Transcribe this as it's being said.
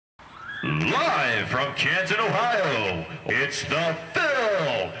Live from Canton, Ohio, it's the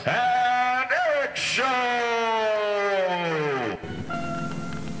Phil and Erik Show!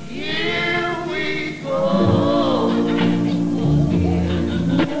 Here we go!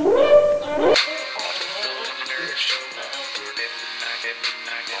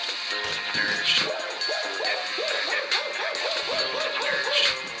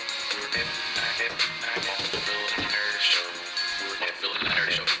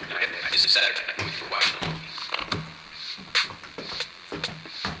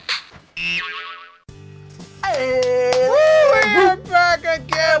 We're back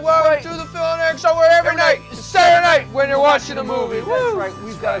again. Welcome to the Phil and Erik Show, where every night, Saturday night, when you're watching a movie. That's right.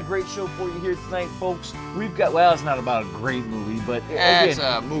 We've got a great show for you here tonight, folks. We've got, well, it's not about a great movie, but again, It's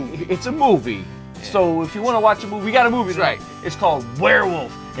a movie. It's a movie. So if you want to watch a movie, we got a movie tonight. Right. It's called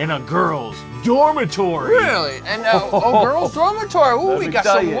Werewolf in a Girls Dormitory. Really? And Girls Dormitory. Ooh, we got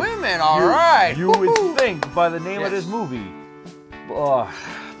some women. All right. You would think by the name of this movie,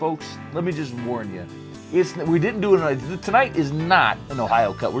 folks. Let me just warn you. We didn't do it. Tonight is not an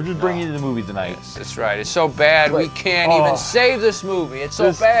Ohio cut. We're just bringing you the movie tonight. Yes, that's right. It's so bad we can't even save this movie. It's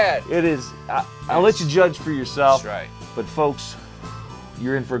so bad. It is. I'll let you judge for yourself. That's right. But folks,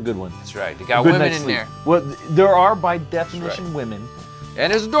 you're in for a good one. That's right. They got women in there. Well, there are by definition women.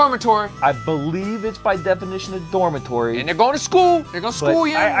 And there's a dormitory. I believe it's by definition a dormitory. And they're going to school. They're going to school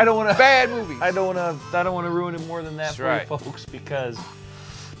you. I don't want to. Bad movies. I don't want to ruin it more than that That's for right. you folks because.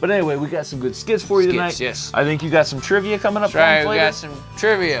 But anyway, we got some good skits for you tonight. Yes. I think you got some trivia coming up. That's right. later. We got some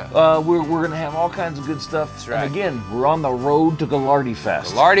trivia. We're gonna have all kinds of good stuff. That's right. And again, we're on the road to Gallardi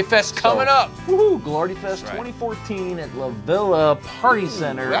Fest. Gallardi Fest coming up. Woohoo! Gallardi Fest That's right. 2014 at La Villa Party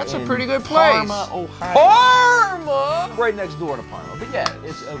Center. That's a in pretty good place. Parma, Ohio. Parma. Right next door to Parma. But yeah,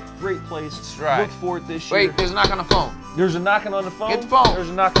 it's a great place. That's right. Look for it this year. Wait, there's a knock on the phone. There's a knocking on the phone. Get the phone. There's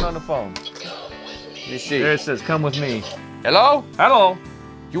a knocking on the phone. Let me see. There it says, "Come with me." Hello? Hello.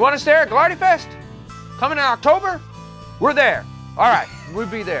 You want us there at Gallardi Fest? Coming in October? We're there. All right, we'll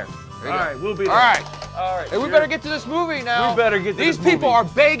be there. All right, we'll be there. All right. All right. Hey, we better get to this movie now. We better get to These this movie. people are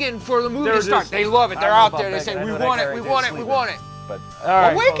begging for the movie to start. They love it. They're out there. They say, we want it, we want it, we want it. But, all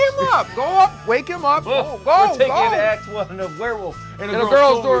right, well, wake him up. Go up. Wake him up. Go, We're taking go. Act 1 of Werewolf in a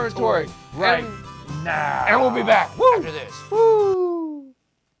Girls Dormitory. Right. And we'll be back after this. Woo.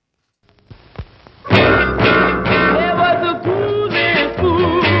 There was a pool in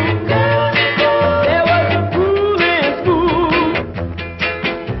school. There was a pool in school.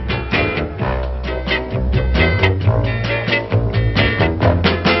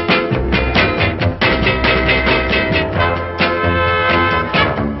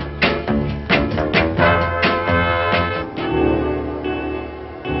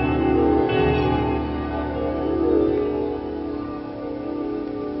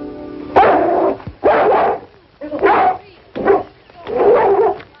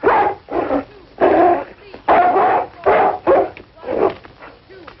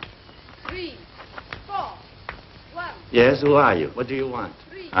 Yes, who are you? What do you want?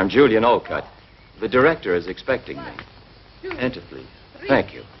 I'm Julian Olcott. The director is expecting me. Enter, please.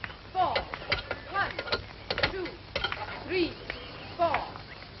 Thank you. 4. 1, 2, 3, 4.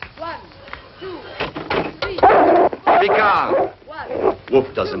 1, 2, 3. Be calm. 1.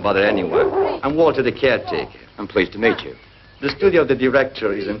 Wolf doesn't bother anyone. I'm Walter, the caretaker. I'm pleased to meet you. The studio of the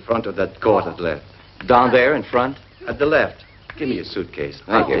director is in front of that court at the left. Down there in front? At the left. Give me your suitcase.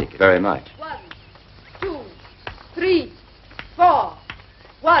 Thank you very much. 1, 2, 3, 4.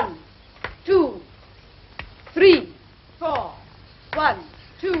 1, 2, 3, 4. 1,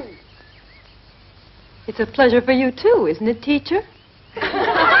 2. It's a pleasure for you, too, isn't it, teacher?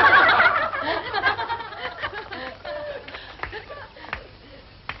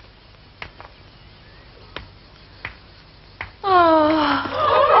 Oh,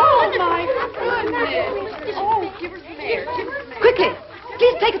 my goodness. Oh, give her some air. Give her some air. Quickly,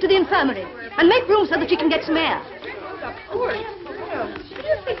 please take her to the infirmary and make room so that she can get some air.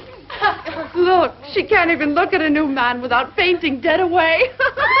 Look, she can't even look at a new man without fainting dead away.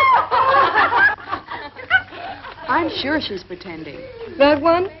 I'm sure she's pretending. That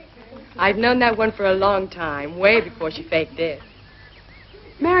one? I've known that one for a long time, way before she faked it.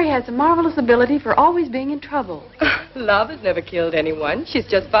 Mary has a marvelous ability for always being in trouble. Love has never killed anyone. She's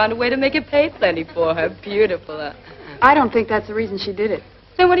just found a way to make it pay plenty for her. Beautiful. I don't think that's the reason she did it.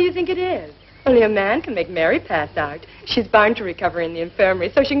 Then what do you think it is? Only a man can make Mary pass out. She's bound to recover in the infirmary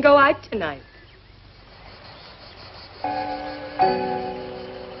so she can go out tonight.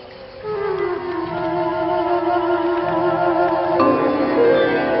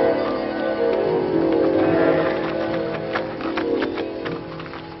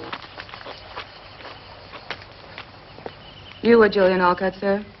 You are Julian Alcott,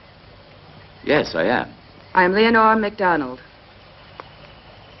 sir? Yes, I am. I am Leonore MacDonald.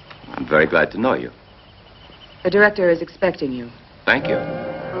 I'm very glad to know you. The director is expecting you. Thank you.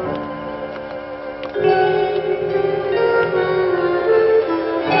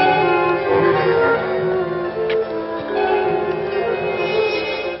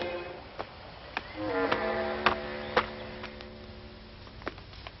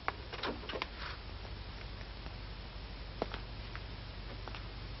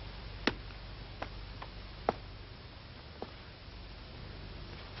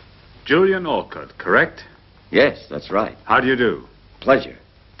 Julian Alcott, correct? Yes, that's right. How do you do? Pleasure.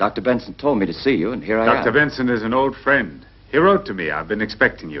 Dr. Benson told me to see you, and here I am. Dr. Benson is an old friend. He wrote to me. I've been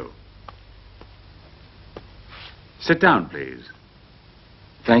expecting you. Sit down, please.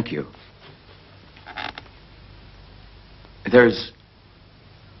 Thank you. There's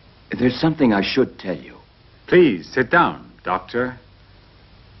something I should tell you. Please, sit down, Doctor.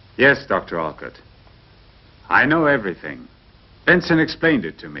 Yes, Dr. Alcott. I know everything. Benson explained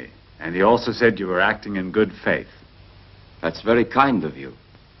it to me, and he also said you were acting in good faith. That's very kind of you.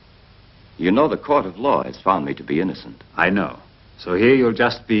 You know the court of law has found me to be innocent. I know. So here you'll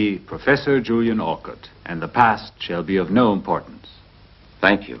just be Professor Julian Alcott, and the past shall be of no importance.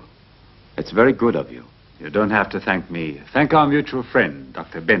 Thank you. It's very good of you. You don't have to thank me. Thank our mutual friend,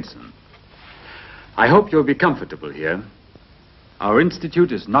 Dr. Benson. I hope you'll be comfortable here. Our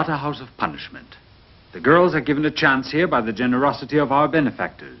institute is not a house of punishment. The girls are given a chance here by the generosity of our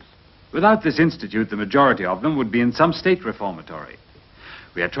benefactors. Without this institute, the majority of them would be in some state reformatory.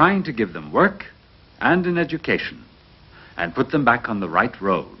 We are trying to give them work and an education and put them back on the right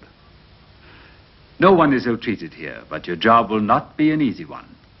road. No one is ill-treated here, but your job will not be an easy one.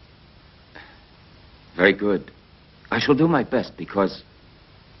 Very good. I shall do my best because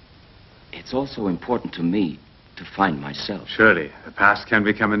it's also important to me to find myself. Surely, the past can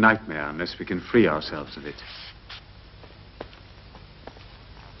become a nightmare unless we can free ourselves of it.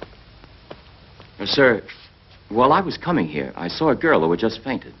 Sir, while I was coming here, I saw a girl who had just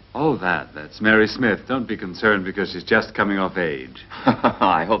fainted. Oh, that's Mary Smith. Don't be concerned because she's just coming off age.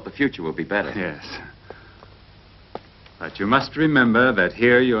 I hope the future will be better. Yes. But you must remember that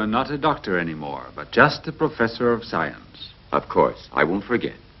here you are not a doctor anymore, but just a professor of science. Of course. I won't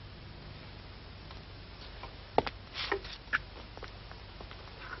forget.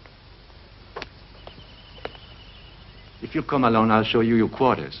 If you'll come along, I'll show you your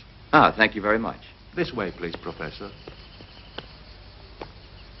quarters. Ah, thank you very much. This way, please, Professor.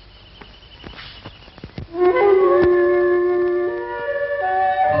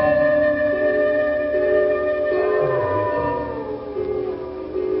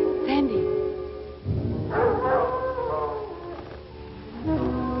 Sandy.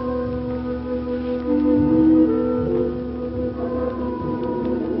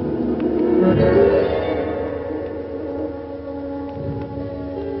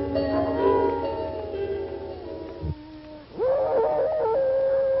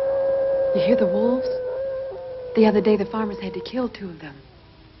 You hear the wolves? The other day, the farmers had to kill 2 of them.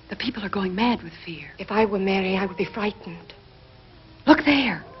 The people are going mad with fear. If I were Mary, I would be frightened. Look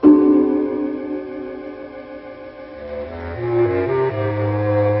there.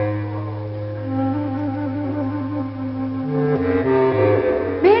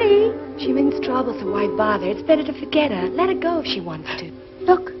 Mary! She means trouble, so why bother? It's better to forget her. Let her go if she wants to.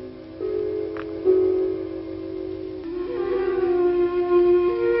 Look.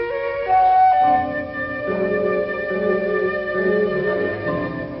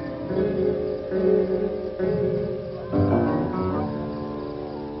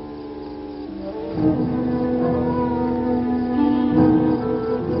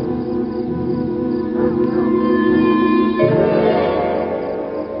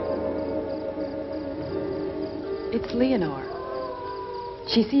 It's Leonore.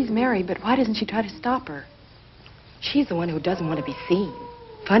 She sees Mary, but why doesn't she try to stop her? She's the one who doesn't want to be seen.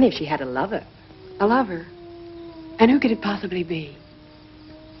 Funny if she had a lover. A lover? And who could it possibly be?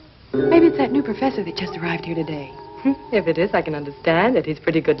 Maybe it's that new professor that just arrived here today. If it is, I can understand it. He's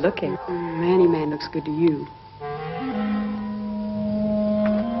pretty good looking. Any man looks good to you.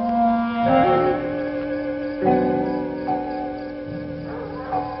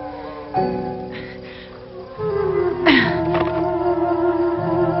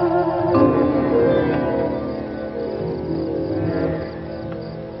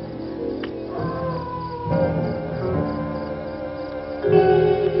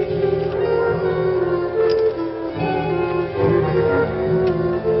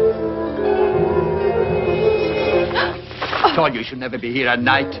 Told you should never be here at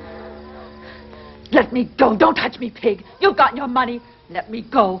night. Let me go. Don't touch me, pig. You've gotten your money. Let me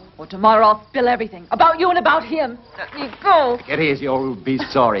go, or tomorrow I'll spill everything. About you and about him. Let me go. Get easy or you'll be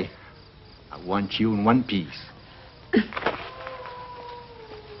sorry. I want you in one piece.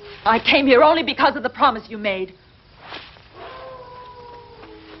 I came here only because of the promise you made.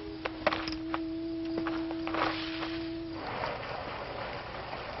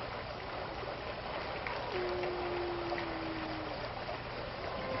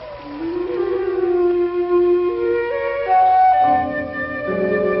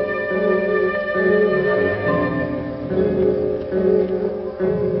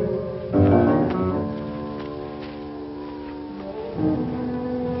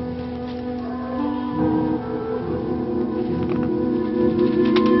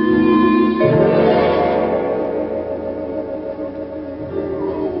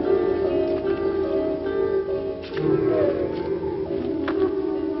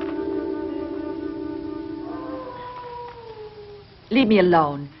 Leave me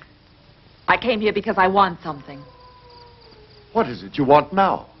alone. I came here because I want something. What is it you want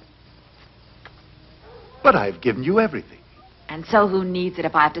now? But I've given you everything. And so who needs it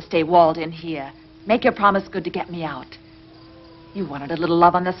if I have to stay walled in here? Make your promise good to get me out. You wanted a little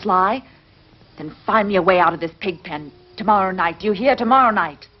love on the sly? Then find me a way out of this pig pen. Tomorrow night. Do you hear? Tomorrow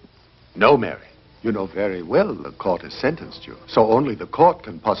night. No, Mary. You know very well the court has sentenced you, so only the court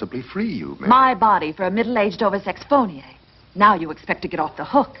can possibly free you, Mary. My body for a middle-aged oversex phonier. Now you expect to get off the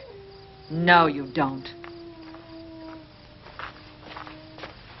hook. No, you don't.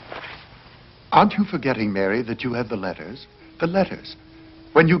 Aren't you forgetting, Mary, that you have the letters? The letters.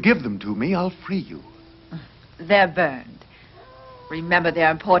 When you give them to me, I'll free you. They're burned. Remember, they're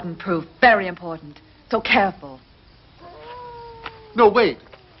important proof. Very important. So careful. No, wait.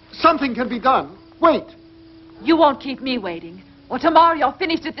 Something can be done. Wait. You won't keep me waiting. Or tomorrow you're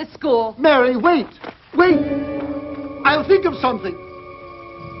finished at this school. Mary, wait. Wait. I'll think of something.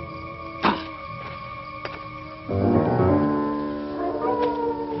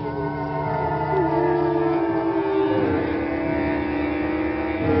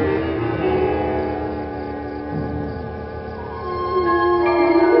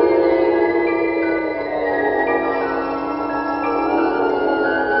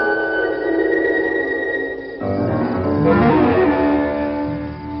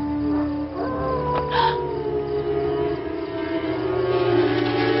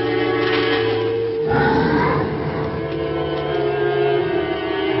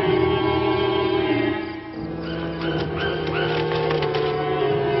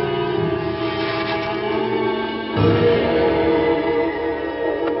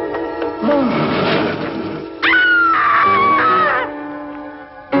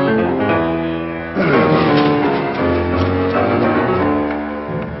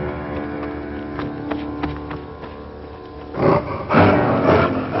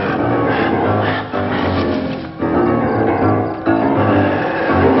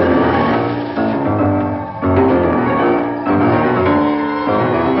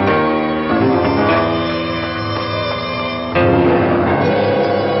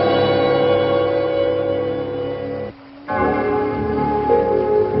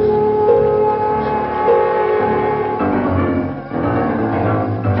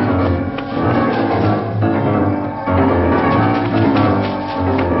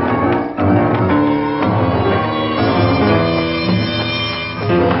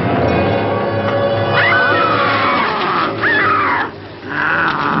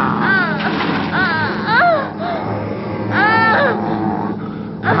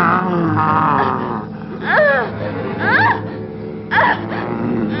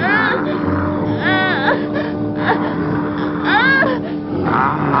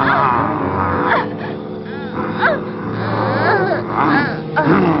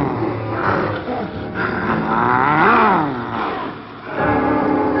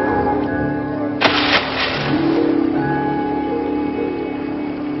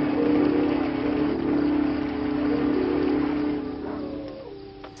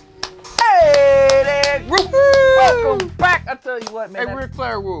 Man, hey, Ric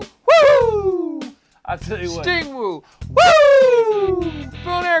Flair woo. Woo! I tell you what. Sting woo. Woo! Phil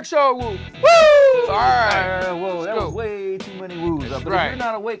and Erik Show woo. Woo! All right. Whoa, that was way too many woos. That's but right. if you're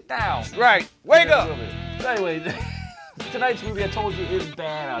not awake now. That's right. Wake up. So anyway, tonight's movie, I told you, is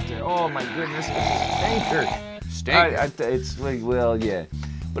bad out there. Oh my goodness, it's a stinker. Stinker. It's well, yeah.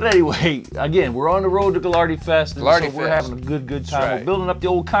 But anyway, again, we're on the road to Gallardi Fest. And Gallardi so we're Fest. having a good That's time. right. We're building up the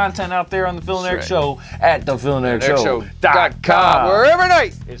old content out there on the Phil and Erik That's Show at the Phil and Erik Show.com. Where every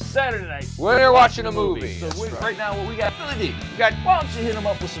night It's Saturday night. when they're watching a movie. So That's right now, what we got, Philly D. We got, Why don't you hit them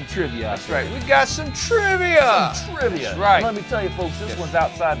up with some trivia? that's right. We got some trivia. Some trivia. That's right. And let me tell you, folks, this one's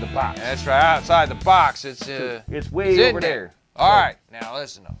outside the box. That's right. Outside the box. It's way it's in over there. All right. Now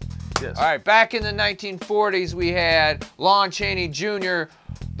listen up. Yes. All right. Back in the 1940s, we had Lon Chaney Jr.,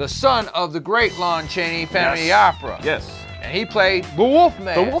 the son of the great Lon Chaney, Phantom of the Opera. Yes. And he played the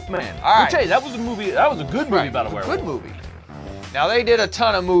Wolfman. The Wolfman. All right. I'll tell you, that was a movie. That was a good movie about a werewolf. Good movie. Now they did a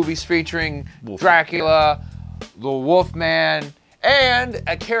ton of movies featuring Dracula, the Wolfman, and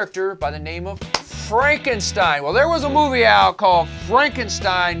a character by the name of Frankenstein. Well, there was a movie out called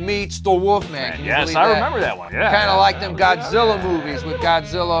Frankenstein Meets the Wolfman. Can you Yes, believe I that? remember that one. Yeah. Kind of like them Godzilla movies with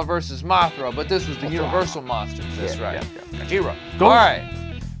Godzilla versus Mothra, but this was the Universal monsters. That's right. Godzilla. Go. All right.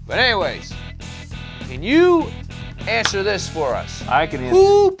 But anyways, can you answer this for us? I can answer.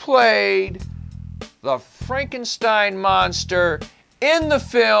 Who played the Frankenstein monster in the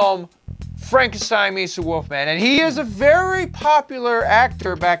film Frankenstein Meets the Wolfman? And he is a very popular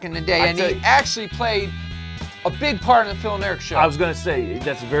actor back in the day, and he actually played a big part in the Phil and Erik Show. I was going to say,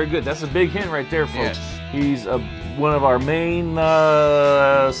 that's very good. That's a big hint right there, folks. Yes. He's one of our main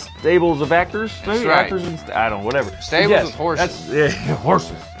stables of actors. Maybe right. actors and I don't know, whatever. Stables with horses. That's, yeah,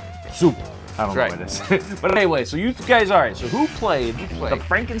 horses. Soup. I don't know Right. what it is. But anyway, so you guys, all right. So who played the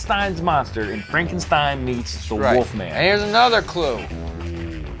Frankenstein's monster in Frankenstein Meets the Wolfman? And here's another clue.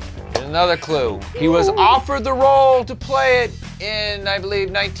 Here's another clue. He was offered the role to play it in, I believe,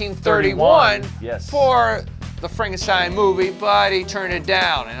 1931 Yes. for the Frankenstein movie, but he turned it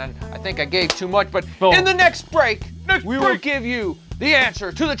down. And I think I gave too much. But in the next break, we will give you the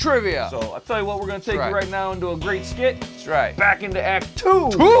answer to the trivia. So I'll tell you what, we're going to take you right now into a great skit. That's right. Back into Act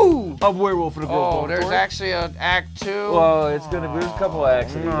 2 of Werewolf in the Girls Oh, there's Dormitory. actually an Act 2? Well, it's going to be a couple of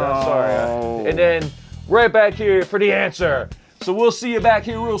acts. I'm sorry. And then right back here for the answer. So we'll see you back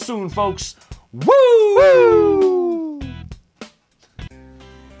here real soon, folks. Woo!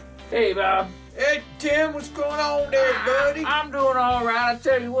 Hey, Bob. Hey, Tim, what's going on there, buddy? I'm doing all right. I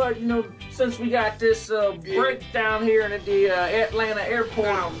tell you what, since we got this breakdown here at the Atlanta airport.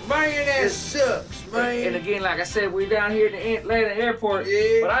 Oh, man, that sucks, man. And again, like I said, we're down here at the Atlanta airport.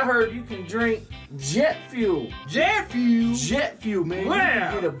 Yeah. But I heard you can drink jet fuel. Jet fuel? Jet fuel, man. Wow. You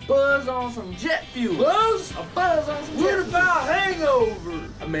can get a buzz on some jet fuel. Buzz? A buzz on some jet What fuel. about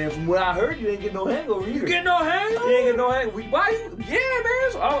hangover? Man, from what I heard, you ain't get no hangover either. You get no hangover? You ain't get no hangover. Why? Yeah,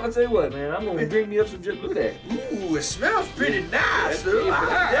 man. So I'll tell you what, man. I'm gonna drink me up some jet. Look at that. Ooh, it smells pretty nice, though.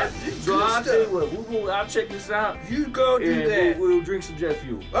 So I'll tell you what. I'll check this out. You go do and that. We'll drink some jet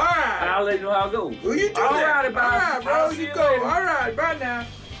fuel. All right. And I'll let you know how it goes. Well, you do All that. right, Bob. All right, bro. I'll see You go. later. All right, bye now.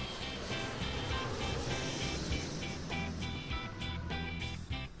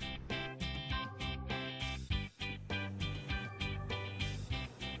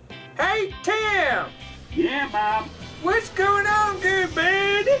 Hey, Tim. Yeah, Bob. What's going on, good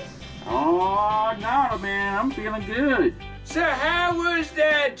buddy? Oh, no, man. I'm feeling good. So how was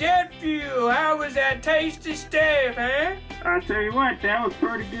that jet fuel? How was that tasty stuff, huh? I tell you what, that was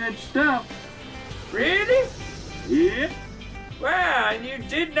pretty good stuff. Really? Yeah. Wow, and you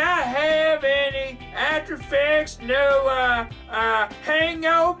did not have any after effects, no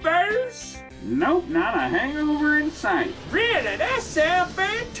hangovers? Nope, not a hangover in sight. Really? That sounds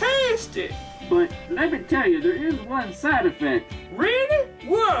fantastic. But let me tell you, there is one side effect. Really?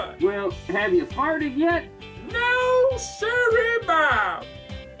 What? Well, have you farted yet? No, sorry, Bob.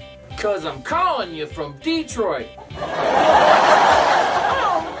 'Cause I'm calling you from Detroit. Oh,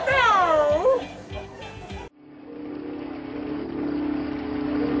 no!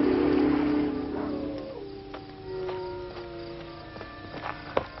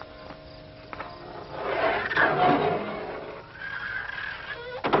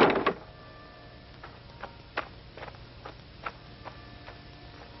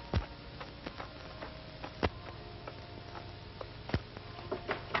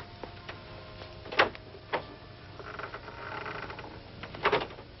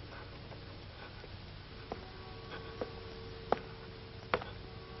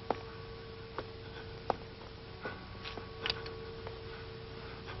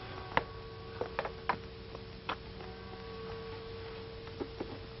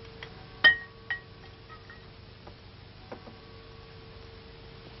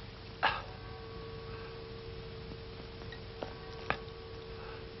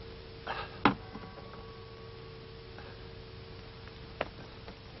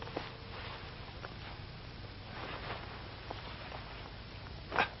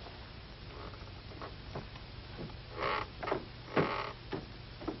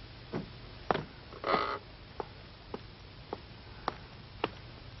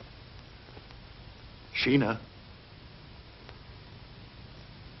 Sheena.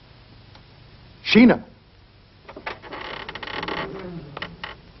 Sheena.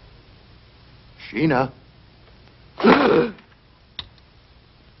 Sheena.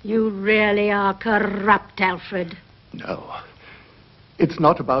 You really are corrupt, Alfred. No. It's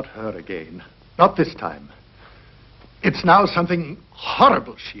not about her again. Not this time. It's now something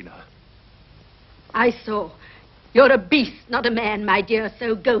horrible, Sheena. I saw. You're a beast, not a man, my dear,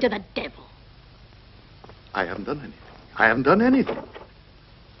 so go to the devil. I haven't done anything. I haven't done anything.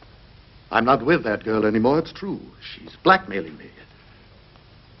 I'm not with that girl anymore, it's true. She's blackmailing me.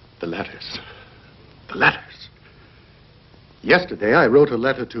 The letters. The letters. Yesterday, I wrote a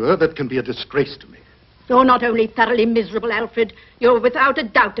letter to her that can be a disgrace to me. You're not only thoroughly miserable, Alfred, you're without a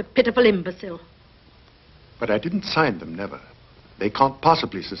doubt a pitiful imbecile. But I didn't sign them, never. They can't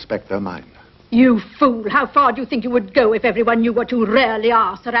possibly suspect they're mine. You fool! How far do you think you would go if everyone knew what you really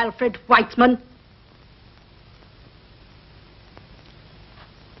are, Sir Alfred Whiteman?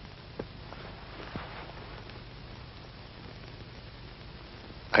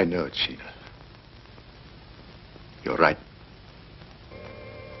 I know it, Sheena. You're right.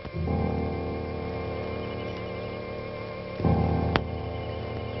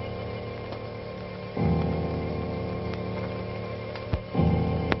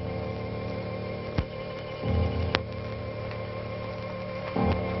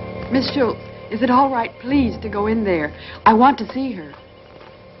 Miss Schultz, is it all right, please, to go in there? I want to see her.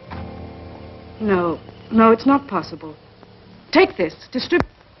 No, it's not possible. Take this, distribute.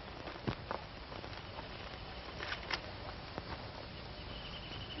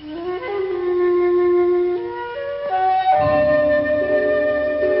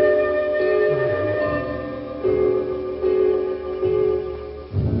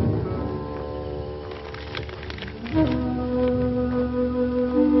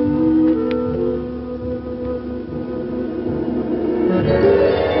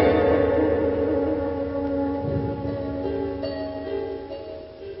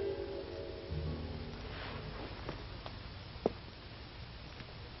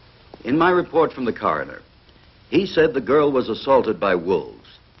 In my report from the coroner, he said the girl was assaulted by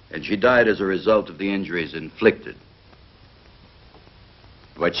wolves, and she died as a result of the injuries inflicted.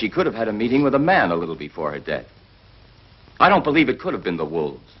 But she could have had a meeting with a man a little before her death. I don't believe it could have been the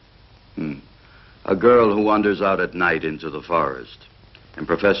wolves. A girl who wanders out at night into the forest. And,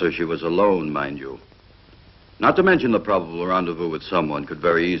 Professor, she was alone, mind you. Not to mention the probable rendezvous with someone could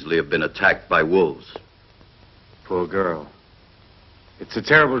very easily have been attacked by wolves. Poor girl. It's a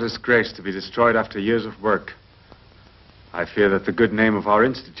terrible disgrace to be destroyed after years of work. I fear that the good name of our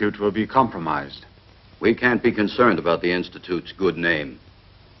institute will be compromised. We can't be concerned about the Institute's good name.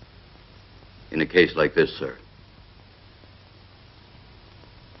 In a case like this, sir.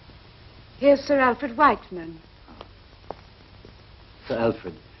 Here's Sir Alfred Whiteman. Sir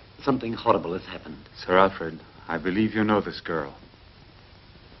Alfred, something horrible has happened. Sir Alfred, I believe you know this girl.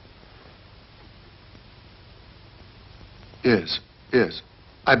 Yes.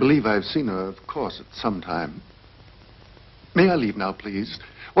 I believe I've seen her, of course, at some time. May I leave now, please?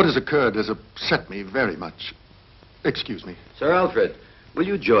 What has occurred has upset me very much. Excuse me. Sir Alfred, will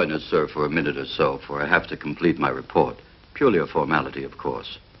you join us, sir, for a minute or so, for I have to complete my report. Purely a formality, of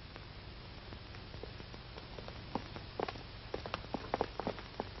course.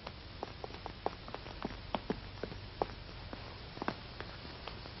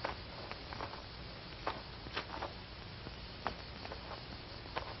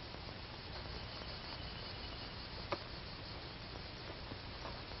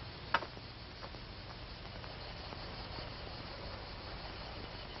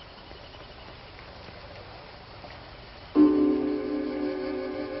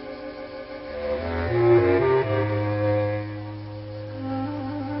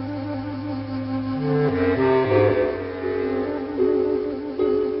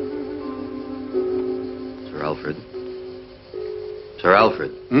 Sir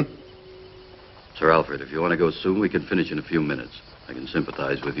Alfred. Sir Alfred, if you want to go soon, we can finish in a few minutes. I can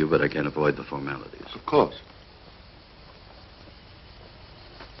sympathize with you, but I can't avoid the formalities. Of course.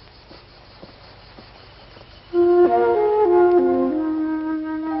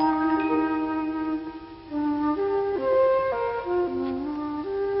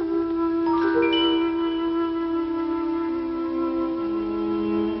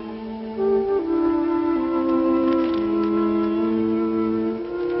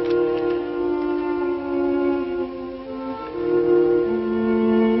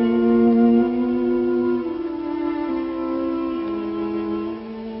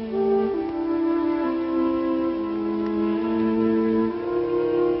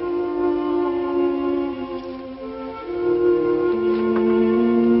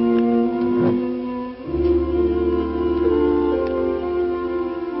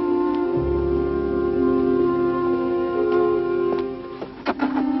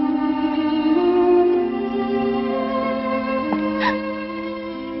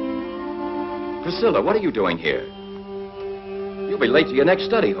 Priscilla, what are you doing here? You'll be late to your next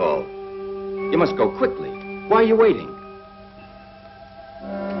study hall. You must go quickly. Why are you waiting?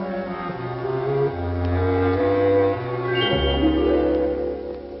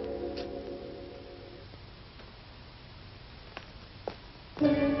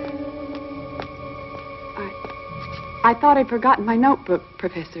 I thought I'd forgotten my notebook,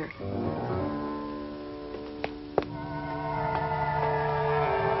 Professor.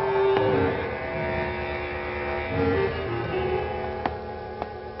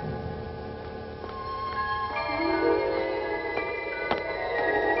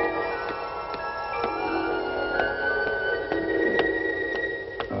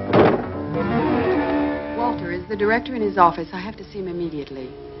 Walter is the director in his office. I have to see him immediately.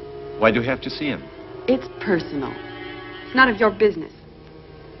 Why do you have to see him? It's personal. It's none of your business.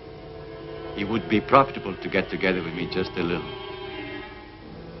 It would be profitable to get together with me just a little.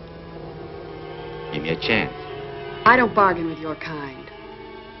 Give me a chance. I don't bargain with your kind.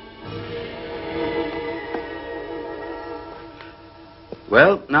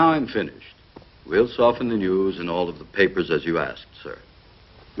 Well, now I'm finished. We'll soften the news in all of the papers as you asked, sir.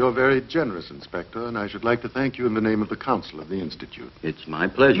 You're very generous, Inspector, and I should like to thank you in the name of the Council of the Institute. It's my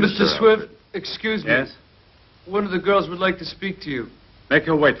pleasure, Mr. Sir Swift, Alfred. excuse me. Yes? One of the girls would like to speak to you. Make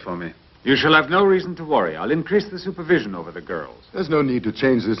her wait for me. You shall have no reason to worry. I'll increase the supervision over the girls. There's no need to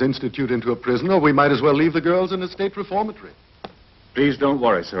change this institute into a prison, or we might as well leave the girls in a state reformatory. Please don't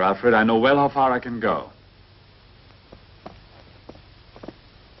worry, Sir Alfred. I know well how far I can go.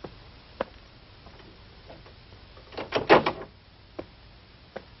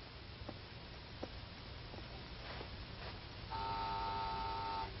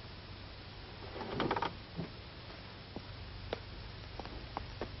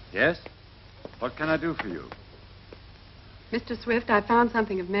 Yes? What can I do for you? Mr. Swift, I found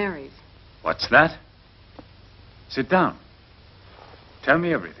something of Mary's. What's that? Sit down. Tell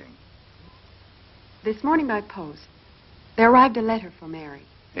me everything. This morning by post, there arrived a letter for Mary.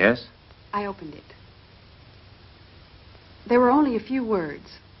 Yes? I opened it. There were only a few words.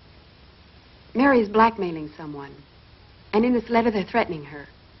 Mary is blackmailing someone. And in this letter, they're threatening her.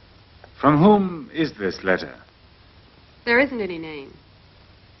 From whom is this letter? There isn't any name.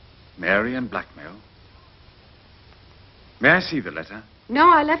 Mary and blackmail. May I see the letter? No,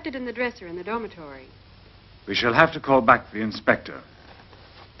 I left it in the dresser in the dormitory. We shall have to call back the inspector.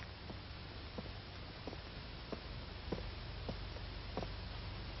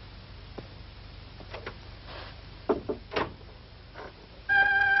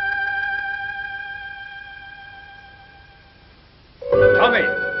 Tommy,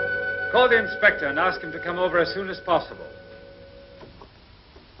 call the inspector and ask him to come over as soon as possible.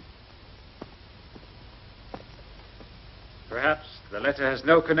 Perhaps the letter has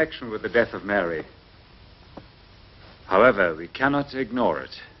no connection with the death of Mary. However, we cannot ignore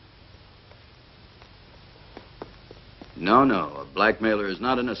it. No, a blackmailer is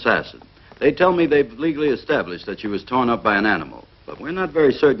not an assassin. They tell me they've legally established that she was torn up by an animal, but we're not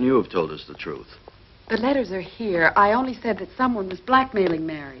very certain you have told us the truth. The letters are here. I only said that someone was blackmailing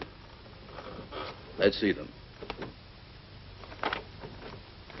Mary. Let's see them.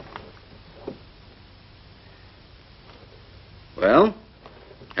 Well,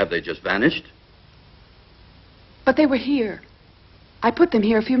 have they just vanished? But they were here. I put them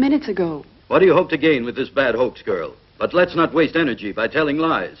here a few minutes ago. What do you hope to gain with this bad hoax, girl? But let's not waste energy by telling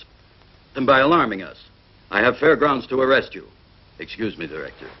lies and by alarming us. I have fair grounds to arrest you. Excuse me,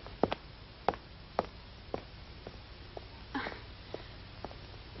 Director.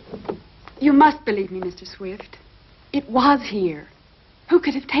 You must believe me, Mr. Swift. It was here. Who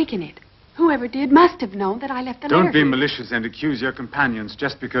could have taken it? Whoever did must have known that I left the letter. Don't be malicious and accuse your companions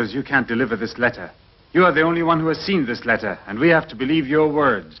just because you can't deliver this letter. You are the only one who has seen this letter, and we have to believe your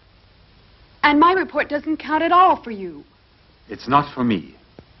words. And my report doesn't count at all for you. It's not for me.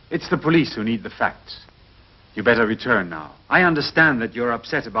 It's the police who need the facts. You better return now. I understand that you're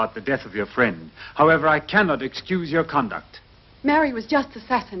upset about the death of your friend. However, I cannot excuse your conduct. Mary was just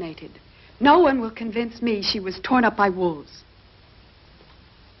assassinated. No one will convince me she was torn up by wolves.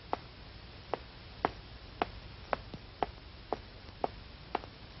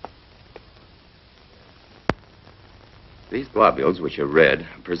 These globules, which are red,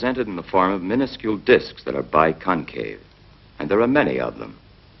 are presented in the form of minuscule discs that are biconcave. And there are many of them.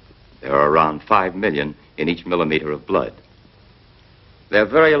 There are around 5 million in each millimeter of blood. They're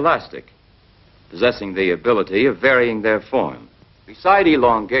very elastic, possessing the ability of varying their form. Beside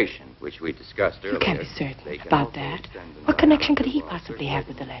elongation, which we discussed earlier... You can't be certain about that. What connection could he possibly have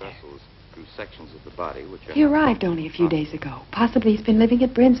with the letter? Through sections of the body which are... He arrived only a few days ago. Possibly he's been living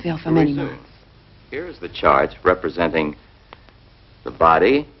at Brinsville for many months. Here is the chart representing the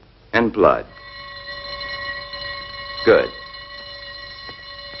body and blood. Good.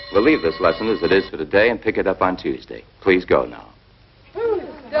 We'll leave this lesson as it is for today and pick it up on Tuesday. Please go now.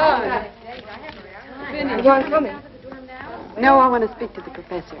 Done. You aren't coming? No, I want to speak to the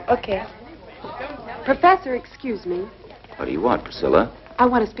professor. Okay. Professor, excuse me. What do you want, Priscilla? I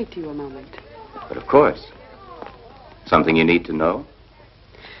want to speak to you a moment. But of course. Something you need to know?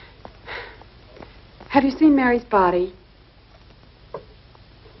 Have you seen Mary's body?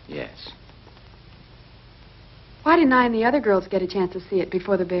 Yes. Why didn't I and the other girls get a chance to see it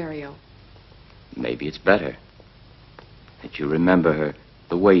before the burial? Maybe it's better that you remember her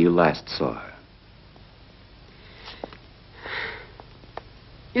the way you last saw her.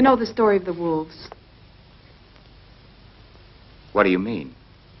 You know the story of the wolves. What do you mean?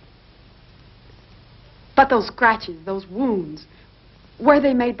 But those scratches, those wounds, were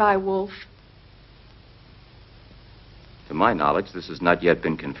they made by a wolf? To my knowledge, this has not yet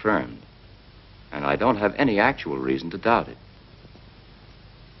been confirmed. And I don't have any actual reason to doubt it.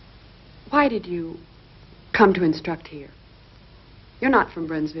 Why did you come to instruct here? You're not from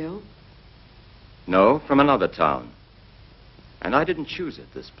Brinsville. No, from another town. And I didn't choose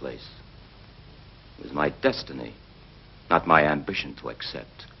it, this place. It was my destiny, not my ambition to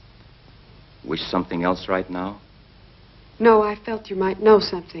accept. Wish something else right now? No, I felt you might know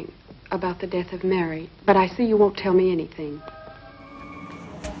something about the death of Mary, but I see you won't tell me anything.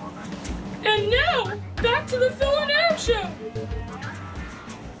 And now, back to the Phil and Erik Show.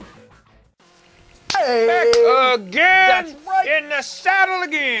 Hey! Back again! That's right. In the saddle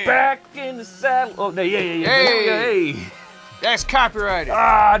again! Back in the saddle. Oh, no, yeah. Hey! That's copyrighted.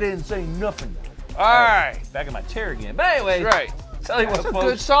 I didn't say nothing. All right. Back in my chair again. But anyway. That's right. Tell you That's what, a folks.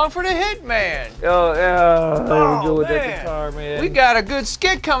 good song for the Hitman. Oh, yeah. Oh, Go with man. that guitar, man. We got a good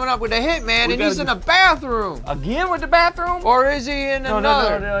skit coming up with the Hitman, and he's in a bathroom. Again with the bathroom? Or is he in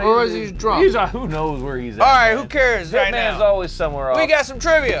another? No, or is he drunk? Who knows where he's at? All right, man. who cares right now? Hitman's always somewhere else. We got some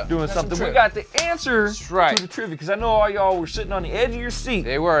trivia. Doing something. We got the answer to the trivia, because I know all y'all were sitting on the edge of your seat.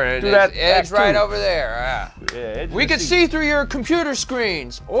 They were. Edge right over there. Yeah, we could see through your computer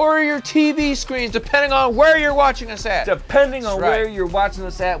screens or your TV screens, depending on where you're watching us at. Depending on where you're watching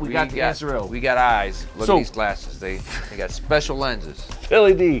us at, we got the answer. We got eyes. Look at these glasses. They got special lenses.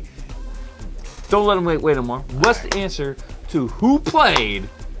 Billy D. Don't let him wait no more. What's the answer to who played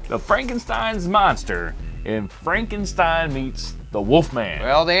the Frankenstein's monster in Frankenstein Meets the Wolfman?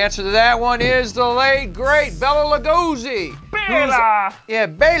 Well, the answer to that one is the late, great Bela Lugosi. Bela! Yeah,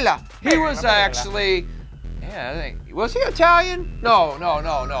 Bela. He was actually... Yeah, I think, was he Italian? No,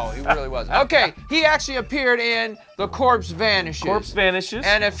 he really wasn't. Okay, he actually appeared in The Corpse Vanishes. Corpse Vanishes.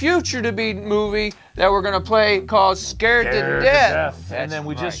 And a future-to-be movie that we're gonna play called Scared to Death. And then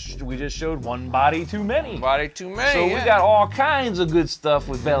we just showed One Body Too Many. Body Too Many. So we got all kinds of good stuff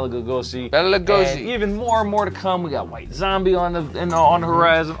with Bela Lugosi. Bela Lugosi. And even more and more to come. We got White Zombie on the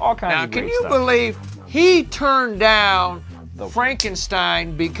horizon. All kinds of great stuff. Now, can you believe he turned down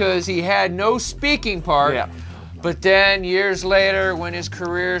Frankenstein because he had no speaking part? Yeah. But then years later, when his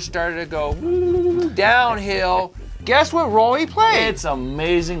career started to go downhill, guess what role he played? It's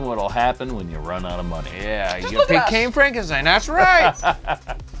amazing what'll happen when you run out of money. Yeah, you became Frankenstein. That's right.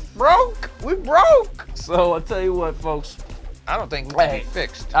 Broke. We broke. So I'll tell you what, folks. I don't think we can be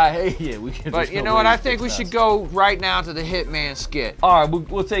fixed. We can. But you know what? I think we should go right now to the Hitman skit. All right,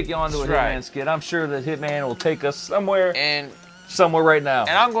 we'll take you on to a Hitman skit. I'm sure the Hitman will take us somewhere. Somewhere right now.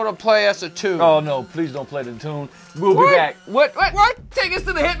 And I'm gonna play us a tune. Oh no, please don't play the tune. We'll be back. What? Take us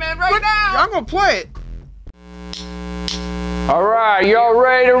to the Hitman right now. I'm gonna play it. All right, y'all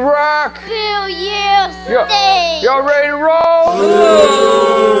ready to rock? Phil, stay. Y'all ready to roll?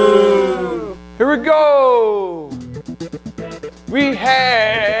 Here we go. We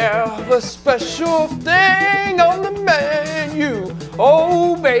have a special thing on the menu.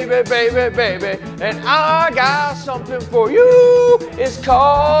 Oh, baby, baby, baby. And I got something for you. It's called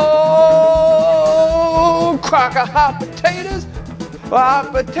Crocker Hot Potatoes.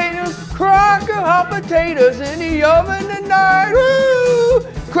 Hot potatoes, Crocker Hot Potatoes in the oven tonight. Woo!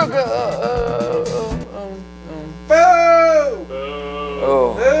 Crocker.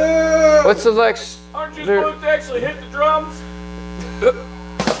 Oh. What's the next? Aren't you supposed to actually hit the drums?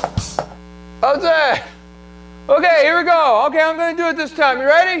 How's that? Okay, here we go. Okay, I'm gonna do it this time. You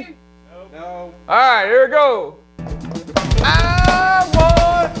ready? No. All right, here we go. I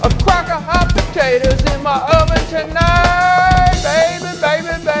want a crock of hot potatoes in my oven tonight, baby,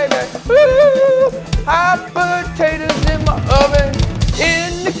 baby, baby. Woo! Hot potatoes in my oven in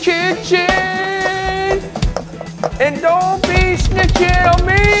the kitchen, and don't be snitching on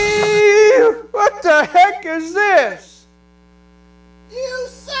me. What the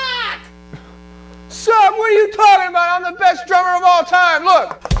time.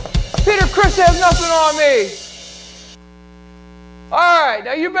 Look, Peter Criss has nothing on me. All right,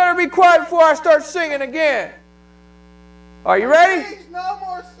 now you better be quiet before I start singing again. Are you ready? Please, no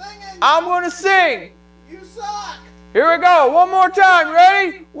more singing. I'm going to sing. You suck. Here we go. One more time.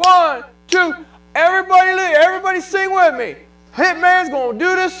 Ready? 1, 2. Everybody sing with me. Hitman's going to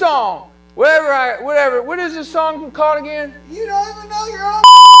do this song. Whatever. What is this song called again? You don't even know your own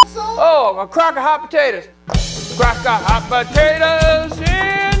song? Oh, a crock of hot potatoes. Crock of hot potatoes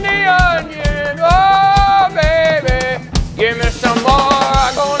in the onion. Oh, baby. Give me some more.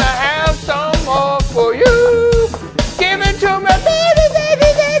 I'm going to have some more for you. Give it to me, baby, baby,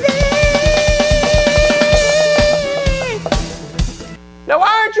 baby. Now,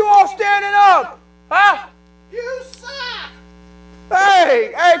 why aren't you all standing up? Huh? You suck.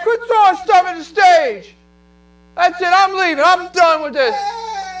 Hey, quit throwing stuff at the stage. That's it, I'm leaving. I'm done with this.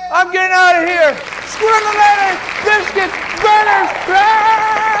 I'm getting out of here. Squirrelator, biscuits, burners.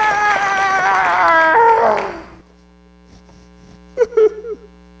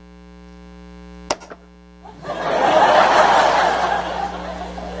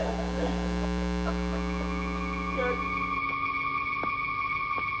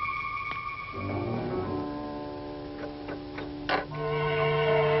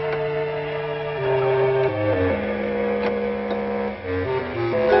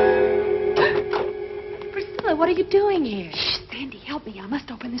 What are you doing here? Shh, Sandy, help me. I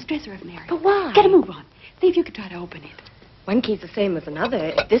must open this dresser of Mary. But why? Get a move on. See if you can try to open it. One key's the same as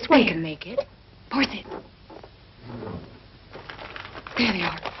another. If this one can make it. Force it. There they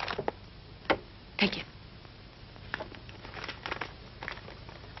are. Take it.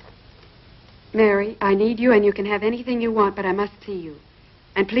 Mary, I need you, and you can have anything you want, but I must see you.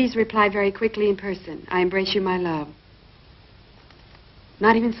 And please reply very quickly in person. I embrace you, my love.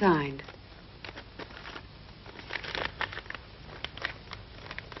 Not even signed.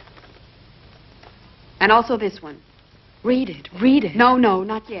 And also this one. Read it. Read it. No,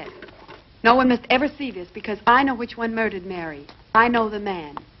 not yet. No one must ever see this because I know which one murdered Mary. I know the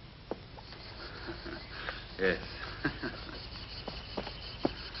man. Yes.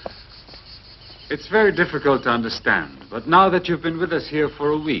 It's very difficult to understand, but now that you've been with us here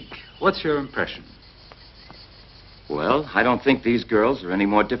for a week, what's your impression? Well, I don't think these girls are any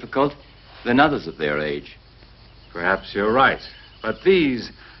more difficult than others of their age. Perhaps you're right, but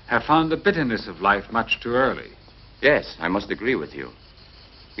these have found the bitterness of life much too early. Yes, I must agree with you,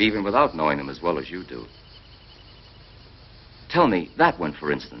 even without knowing them as well as you do. Tell me, that one,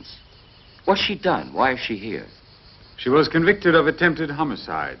 for instance. What's she done? Why is she here? She was convicted of attempted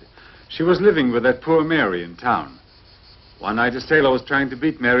homicide. She was living with that poor Mary in town. One night a sailor was trying to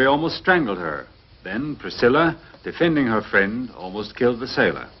beat Mary, almost strangled her. Then Priscilla, defending her friend, almost killed the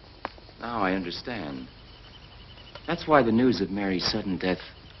sailor. Now I understand. That's why the news of Mary's sudden death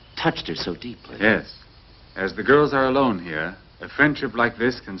touched her so deeply. Yes. As the girls are alone here, a friendship like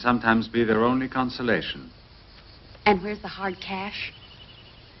this can sometimes be their only consolation. And where's the hard cash?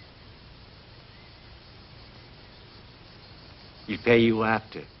 He'll pay you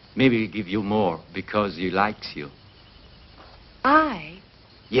after. Maybe he'll give you more because he likes you. I?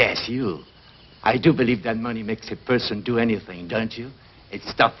 Yes, you. I do believe that money makes a person do anything, don't you?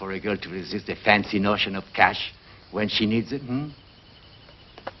 It's tough for a girl to resist the fancy notion of cash when she needs it,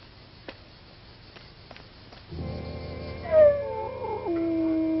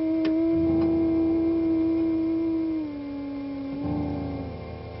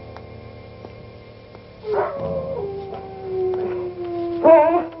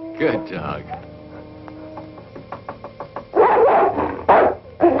 Good dog.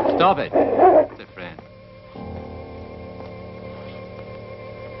 Stop it. It's a friend.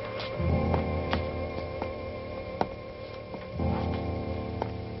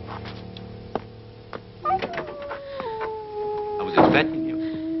 I was expecting you.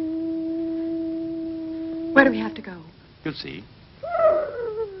 Where do we have to go? You'll see.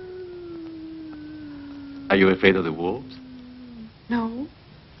 Are you afraid of the wolves? No.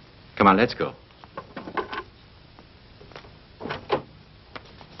 Come on, let's go.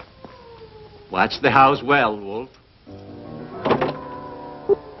 Watch the house well, Wolf.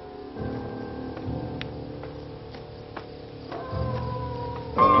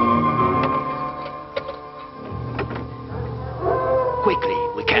 Quickly,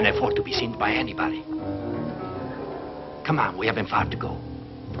 we can't afford to be seen by anybody. Come on, we haven't far to go.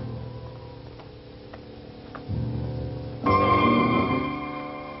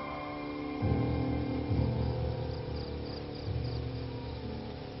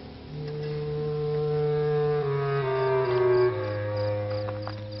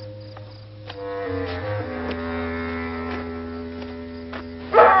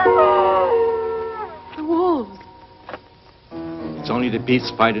 the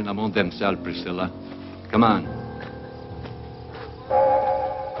beasts fighting among themselves, Priscilla. Come on.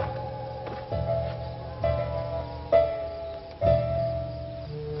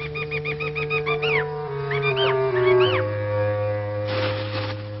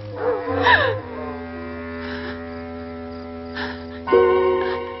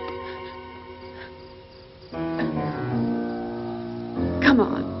 Come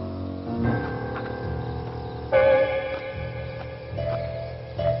on.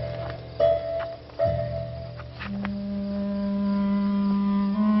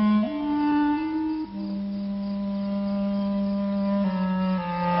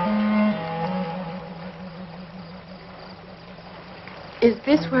 Is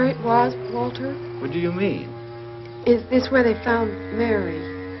this where it was, Walter? What do you mean? Is this where they found Mary?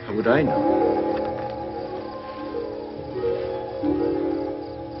 How would I know?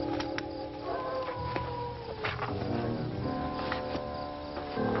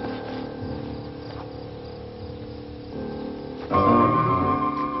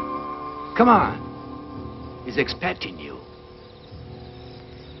 Come on. He's expecting you.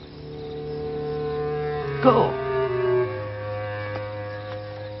 Go.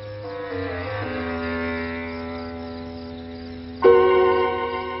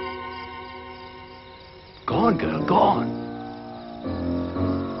 Go on, girl, go on.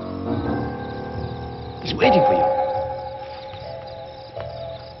 He's waiting for you.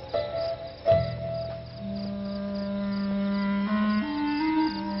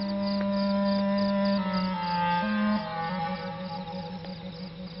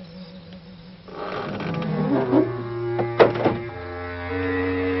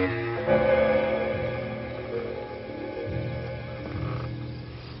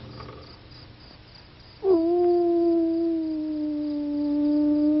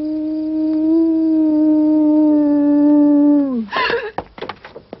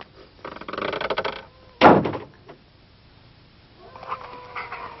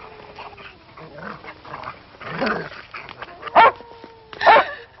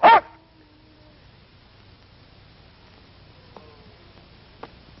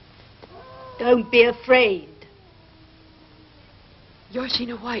 Don't be afraid. You're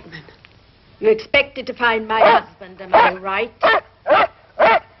Sheena Whiteman. You expected to find my husband, am I right?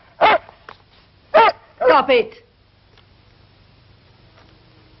 Stop it.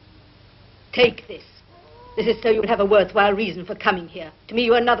 Take this. This is so you would have a worthwhile reason for coming here. To me,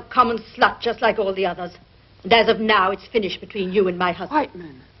 you are another common slut, just like all the others. And as of now, it's finished between you and my husband.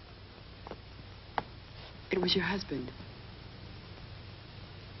 Whiteman. It was your husband.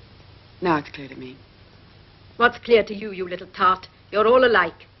 Now it's clear to me. What's clear to you, you little tart? You're all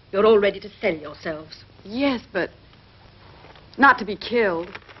alike. You're all ready to sell yourselves. Yes, but not to be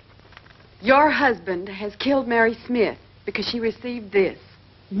killed. Your husband has killed Mary Smith because she received this.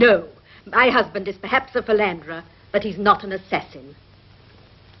 No. My husband is perhaps a philanderer, but he's not an assassin.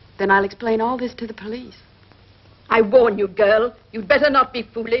 Then I'll explain all this to the police. I warn you, girl, you'd better not be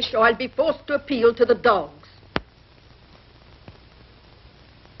foolish, or I'll be forced to appeal to the dogs.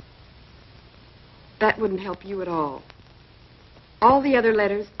 That wouldn't help you at all. All the other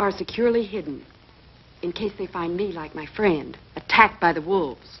letters are securely hidden, in case they find me like my friend, attacked by the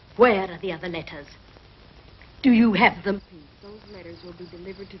wolves. Where are the other letters? Do you have them? Those letters will be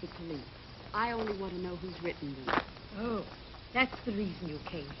delivered to the police. I only want to know who's written them. Oh, that's the reason you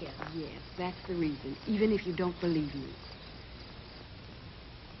came here. Yes, that's the reason, even if you don't believe me.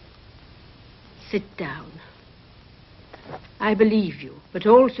 Sit down. I believe you, but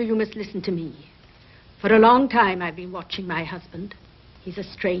also you must listen to me. For a long time I've been watching my husband. He's a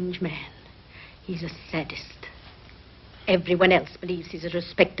strange man. He's a sadist. Everyone else believes he's a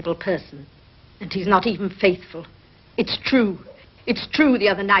respectable person. And he's not even faithful. It's true. It's true the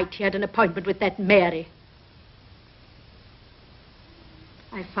other night he had an appointment with that Mary.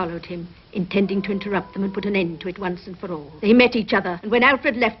 I followed him, intending to interrupt them and put an end to it once and for all. They met each other, and when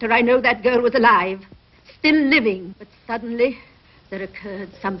Alfred left her, I know that girl was alive. Still living. But suddenly, there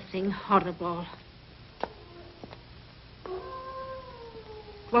occurred something horrible.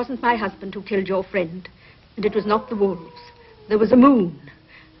 It wasn't my husband who killed your friend, and it was not the wolves. There was a moon.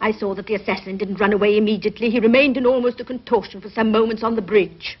 I saw that the assassin didn't run away immediately. He remained in almost a contortion for some moments on the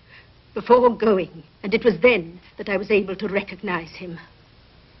bridge before going, and it was then that I was able to recognize him.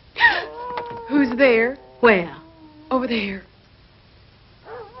 Who's there? Where? Over there.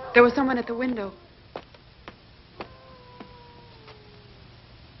 There was someone at the window.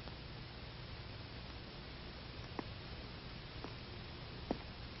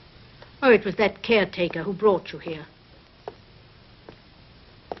 Oh, it was that caretaker who brought you here.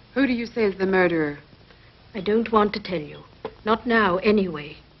 Who do you say is the murderer? I don't want to tell you. Not now,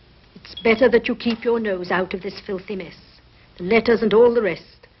 anyway. It's better that you keep your nose out of this filthy mess. The letters and all the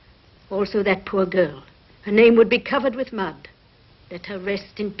rest. Also that poor girl. Her name would be covered with mud. Let her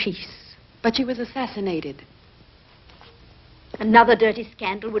rest in peace. But she was assassinated. Another dirty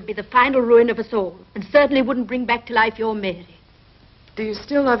scandal would be the final ruin of us all, and certainly wouldn't bring back to life your Mary. Do you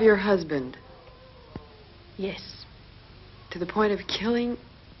still love your husband? Yes. To the point of killing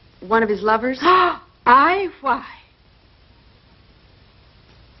one of his lovers? I? Why?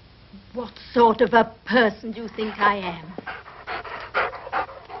 What sort of a person do you think I am?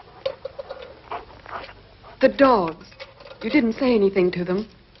 The dogs. You didn't say anything to them.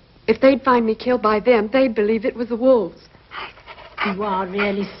 If they'd find me killed by them, they'd believe it was the wolves. You are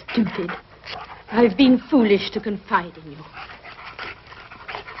really stupid. I've been foolish to confide in you.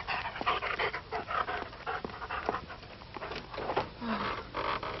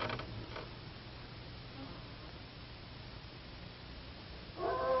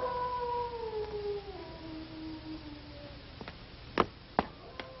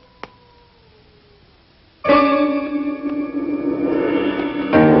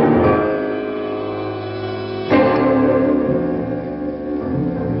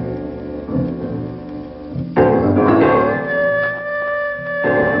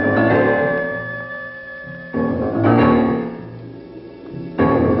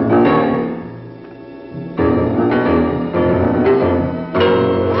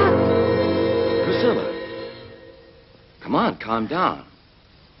 Calm down.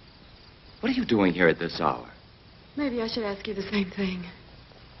 What are you doing here at this hour? Maybe I should ask you the same thing.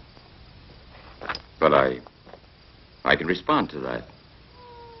 But I can respond to that.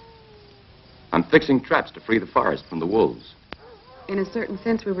 I'm fixing traps to free the forest from the wolves. In a certain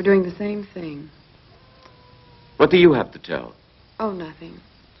sense, we were doing the same thing. What do you have to tell? Oh, nothing.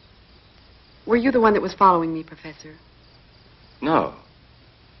 Were you the one that was following me, Professor? No.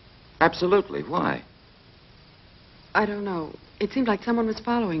 Absolutely. Why? I don't know. It seemed like someone was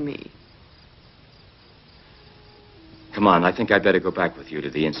following me. Come on, I think I'd better go back with you to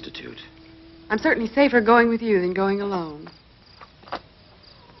the Institute. I'm certainly safer going with you than going alone.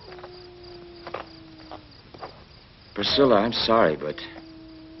 Priscilla, I'm sorry, but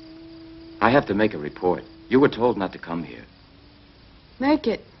I have to make a report. You were told not to come here. Make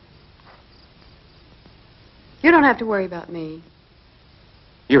it. You don't have to worry about me.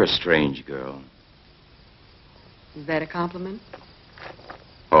 You're a strange girl. Is that a compliment?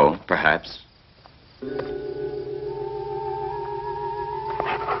 Oh, perhaps.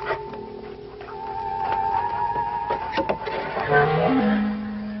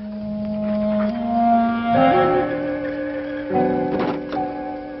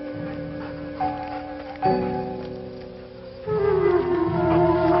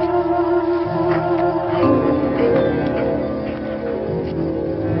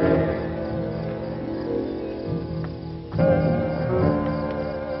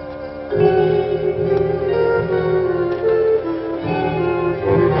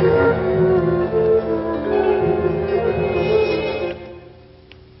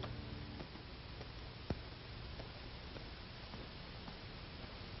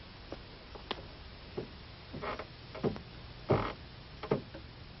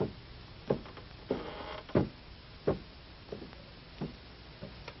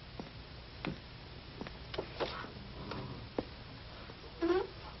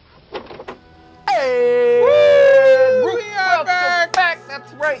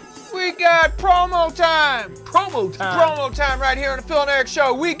 Promo time right here on the Phil and Erik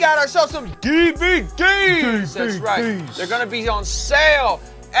Show. We got ourselves some DVDs. That's right. They're going to be on sale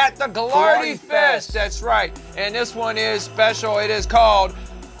at the Gallardi Fest. That's right. And this one is special. It is called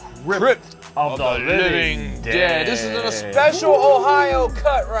Crypt of the Living Dead. This is a special Ohio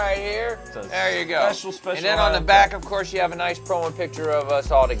cut right here. There you go. Special and then on the back, of course, you have a nice promo picture of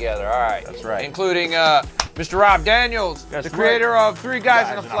us all together. All right. That's right. Including Mr. Rob Daniels, the creator of Three Guys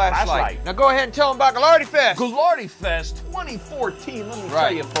and a Flashlight. Now go ahead and tell them about Gallardi Fest. Gallardi Fest 2014. Let me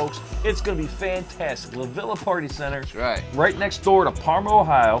tell you, folks, it's going to be fantastic. La Villa Party Center. That's right. Right next door to Parma,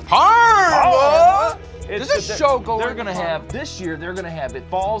 Ohio. Parma! Does this show go They're going to have, this year, they're going to have, it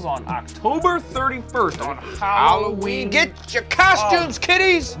falls on October 31st on Halloween. Get your costumes,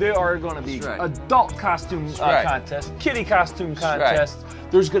 kiddies. There are going to be adult costume contests, kiddie costume contests.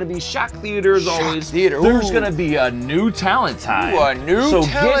 There's going to be shock theater as always. There's going to be a new talent time. Ooh, a new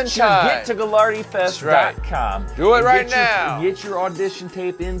talent time. Get to GallardiFest.com. Do it right now. Get your audition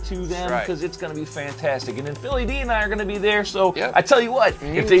tape into them because it's going to be fantastic. And then Philly D and I are going to be there. So I tell you what,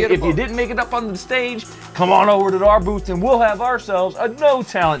 if you didn't make it up on the stage, come on over to our booth and we'll have ourselves a no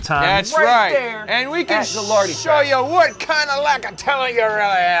talent time. That's right there. And we can Gallardi show you what kind of lack of talent you really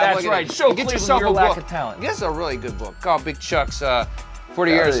have. That's right. Show get Cleveland yourself your a lack book. of talent. This is a really good book called Big Chuck's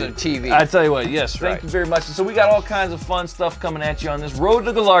 40 Years of TV. I tell you what, yes, thank you very much. And so we got all kinds of fun stuff coming at you on this road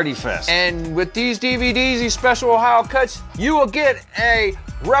to Gallardi Fest. And with these DVDs, these special Ohio cuts, you will get a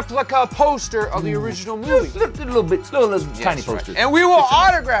replica poster of the original movie. Just a little bit, tiny poster. And we will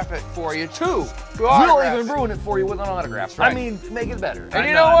autograph it for you too. We'll even ruin it for you with an autograph. Right. I mean, make it better. And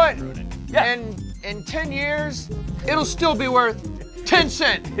you know what? In 10 years, it'll still be worth 10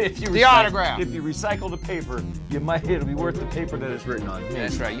 cents. The autograph. If you recycle the paper, it'll be worth the paper that it's written on.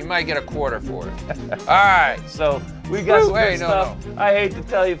 That's right. You might get a quarter for it. All right. So we got some good stuff. I hate to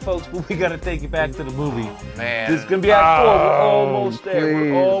tell you, folks, but we got to take you back to the movie. Man. This is gonna be Act 4. We're almost there.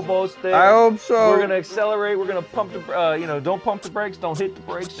 Please. We're almost there. I hope so. We're gonna accelerate. We're gonna pump the, don't pump the brakes. Don't hit the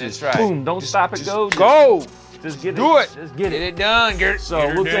brakes. That's right. Boom. Don't stop it. Go. Go. Just get Do it. Just get it done.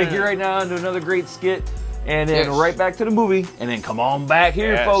 So we'll take you right now into another great skit. And then right back to the movie, and then come on back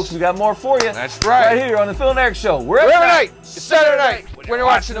here, folks. We got more for you. That's right. Right here on the Phil and Erik Show. Every night, Saturday night, when you're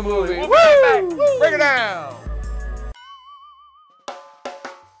watching the movie. We'll Woo! Break it down.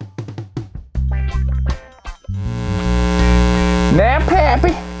 Now,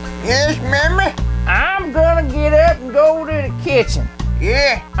 Pappy. Yes, Mammy? I'm gonna get up and go to the kitchen.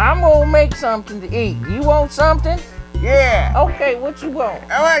 Yeah. I'm gonna make something to eat. You want something? Yeah. Okay, what you want?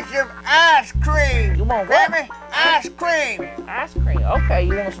 I want some ice cream. You want what? Mammy, ice cream. Ice cream. Okay,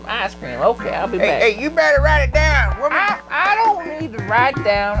 you want some ice cream. Okay, I'll be back. Hey, you better write it down, woman. I don't need to write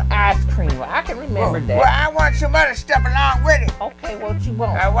down ice cream. I can remember that. Well, I want some other stuff along with it. Okay, what you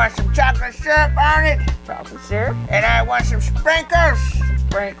want? I want some chocolate syrup on it. Chocolate syrup? And I want some sprinkles.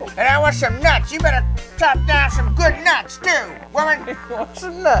 Sprinkles? And I want some nuts. You better chop down some good nuts, too, woman. You want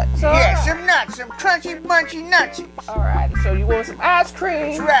some nuts? Yeah, some nuts. Some crunchy, bunchy nutsies. All right, so you want some ice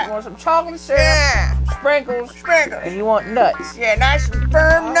cream. That's right. You want some chocolate syrup. Yeah. Some sprinkles. Sprinkles. And you want nuts. Yeah, nice and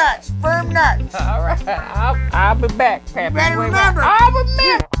firm nuts. Firm nuts. All right, I'll be back, Pappy. Better remember. I'll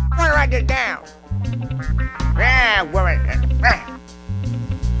remember. I want to write this down. Yeah, woman.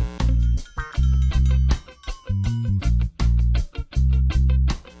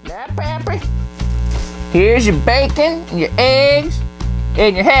 Now, Pappy, here's your bacon, and your eggs,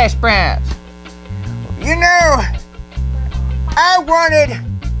 and your hash browns. You know, I wanted...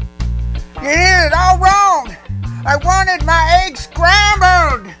 You did it all wrong. I wanted my eggs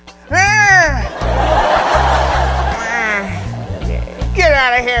scrambled. Get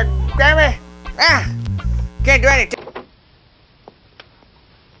out of here, Grammy. Can't do anything.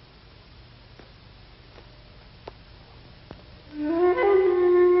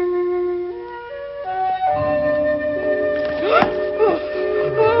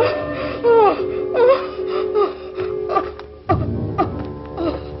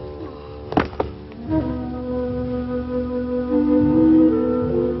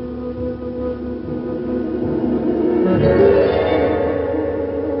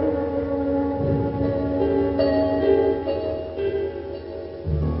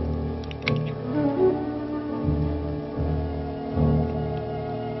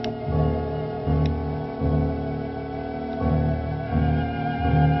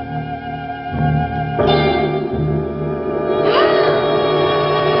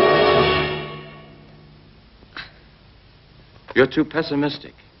 You're too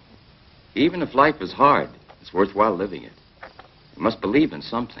pessimistic. Even if life is hard, it's worthwhile living it. You must believe in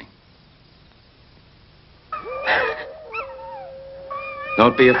something.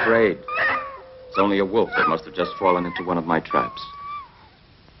 Don't be afraid. It's only a wolf that must have just fallen into one of my traps.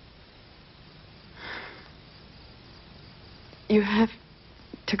 You have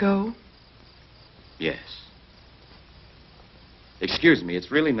to go? Yes. Excuse me,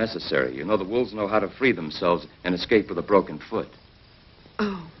 it's really necessary. You know, the wolves know how to free themselves and escape with a broken foot.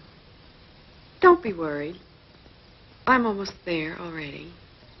 Oh. Don't be worried. I'm almost there already.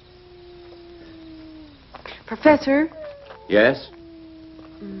 Professor? Yes?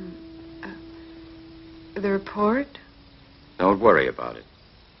 The report? Don't worry about it.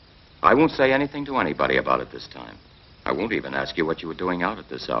 I won't say anything to anybody about it this time. I won't even ask you what you were doing out at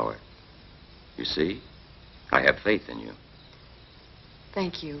this hour. You see, I have faith in you.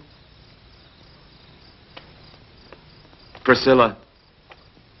 Thank you. Priscilla.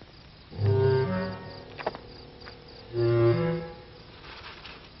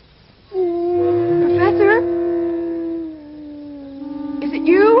 Professor?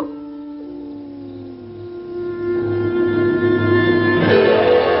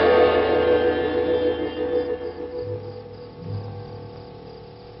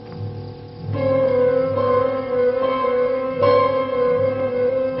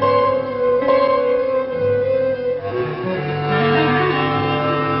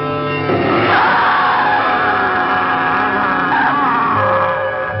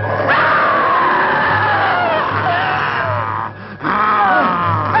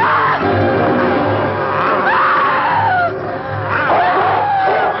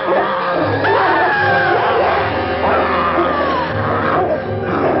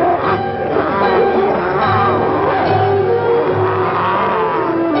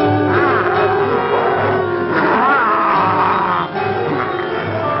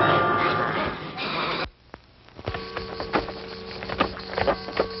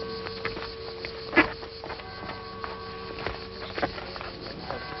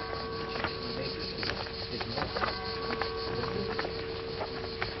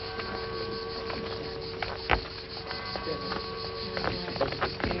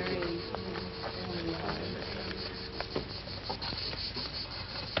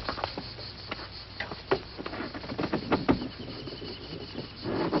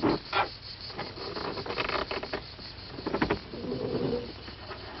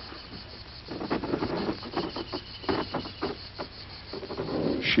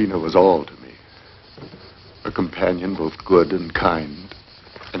 Sheena was all to me. A companion both good and kind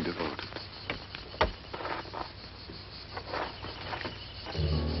and devoted.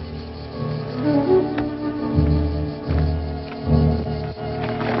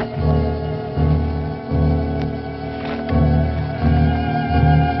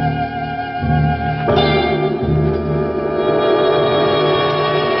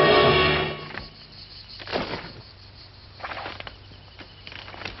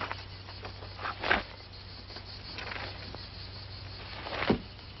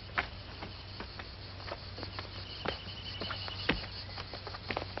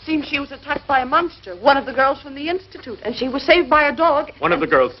 Seems she was attacked by a monster, one of the girls from the Institute, and she was saved by a dog. One of the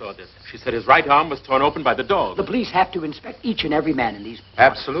girls saw this. She said his right arm was torn open by the dog. The police have to inspect each and every man in these...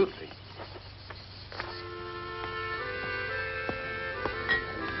 Absolutely.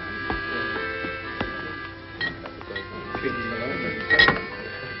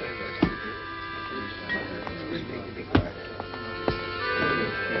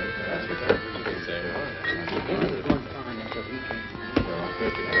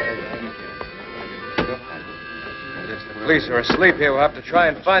 Police are asleep here. We'll have to try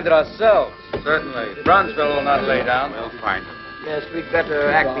and find it ourselves. Certainly. Brownsville will not lay down. We'll find him. Yes, we'd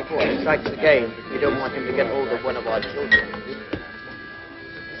better act before he strikes again. We don't want him to get hold of one of our children.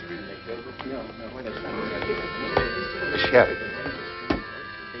 Sherry.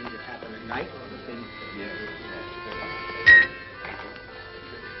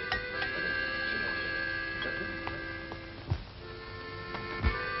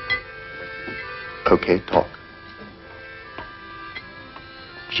 Okay, talk.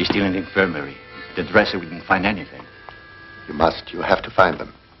 She's still in the infirmary. The dresser didn't find anything. You must. You have to find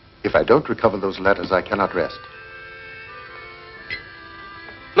them. If I don't recover those letters, I cannot rest.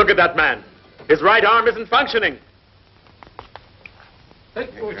 Look at that man. His right arm isn't functioning.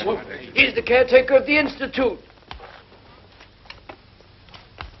 He's the caretaker of the Institute.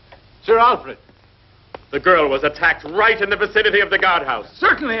 Sir Alfred. The girl was attacked right in the vicinity of the guardhouse.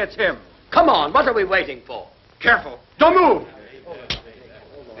 Certainly it's him. Come on, what are we waiting for? Careful. Don't move.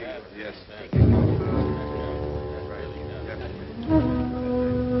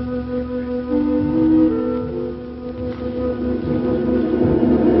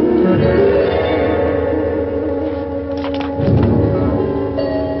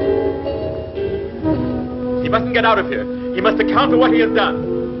 He mustn't get out of here. He must account for what he has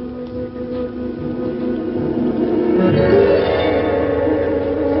done.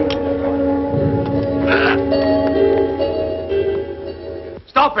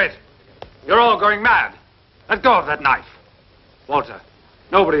 Stop it! You're all going mad. Let go of that knife. Walter,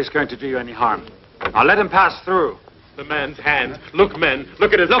 nobody's going to do you any harm. Now let him pass through. The man's hand. Look, men.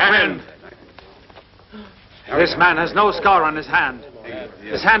 Look at his hand. This man has no scar on his hand.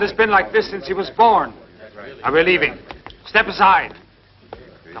 His hand has been like this since he was born. Now we're leaving. Step aside.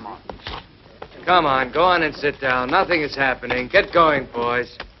 Come on. Come on, go on and sit down. Nothing is happening. Get going,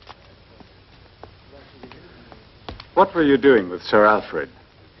 boys. What were you doing with Sir Alfred?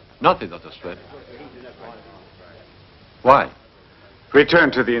 Nothing, Dr. Stratton. Why?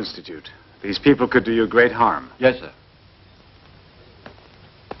 Return to the Institute. These people could do you great harm. Yes, sir.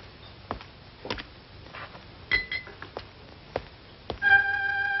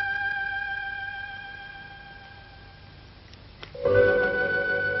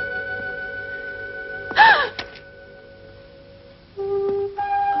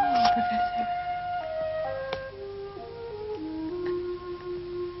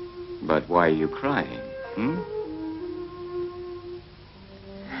 But why are you crying,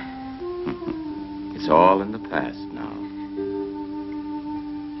 It's all in the past now.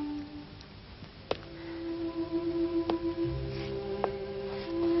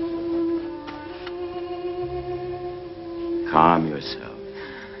 Calm yourself.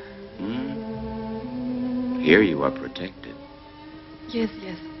 Here you are protected. Yes,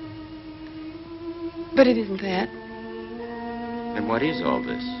 yes. But it isn't that. Then what is all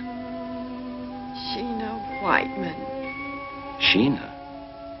this? Sheena Whiteman. Sheena?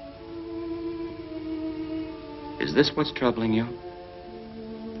 Is this what's troubling you?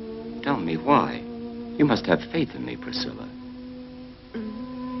 Tell me why. You must have faith in me, Priscilla.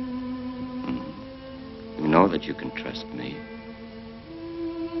 You know that you can trust me.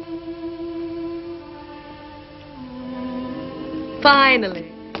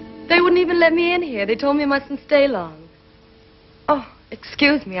 Finally. They wouldn't even let me in here. They told me I mustn't stay long. Oh,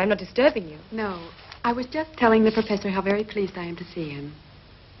 excuse me. I'm not disturbing you. No. I was just telling the professor how very pleased I am to see him.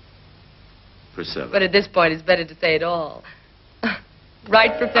 Priscilla. But at this point, it's better to say it all.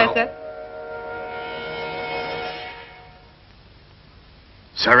 Right, Professor?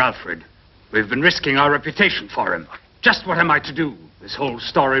 Sir Alfred, we've been risking our reputation for him. Just what am I to do? This whole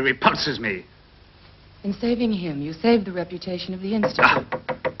story repulses me. In saving him, you saved the reputation of the Institute.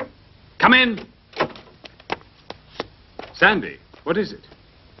 Come in. Sandy, what is it?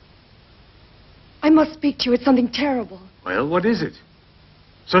 I must speak to you. It's something terrible. Well, what is it?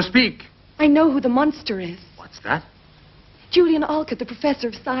 So speak. I know who the monster is. What's that? Julian Alcott, the professor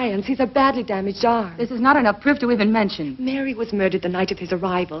of science. He's a badly damaged arm. This is not enough proof to even mention. Mary was murdered the night of his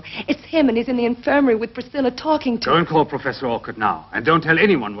arrival. It's him, and he's in the infirmary with Priscilla talking to Go and call Professor Alcott now, and don't tell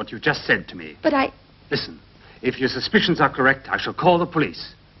anyone what you've just said to me. But I... Listen, if your suspicions are correct, I shall call the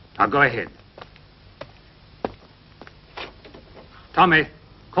police. Now go ahead. Tommy,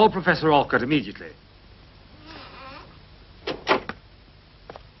 call Professor Alcott immediately.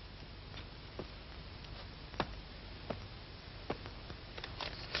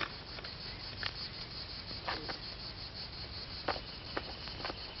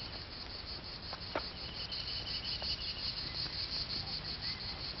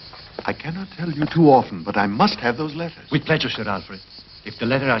 I cannot tell you too often, but I must have those letters. With pleasure, Sir Alfred. If the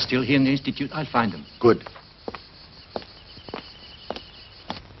letters are still here in the Institute, I'll find them. Good.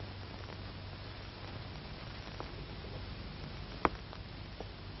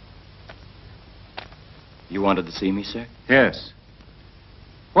 You wanted to see me, sir? Yes.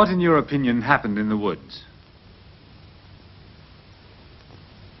 What, in your opinion, happened in the woods?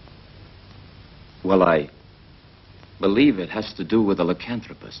 Well, I believe it has to do with a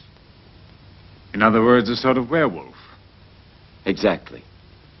lycanthropist. In other words, a sort of werewolf. Exactly.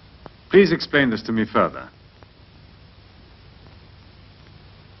 Please explain this to me further.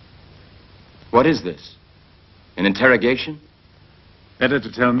 What is this? An interrogation? Better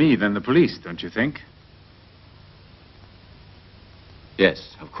to tell me than the police, don't you think?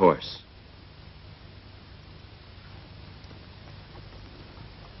 Yes, of course.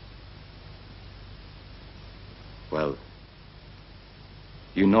 Well,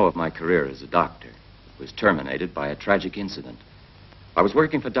 you know of my career as a doctor. It was terminated by a tragic incident. I was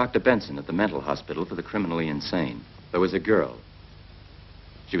working for Dr. Benson at the mental hospital for the criminally insane. There was a girl.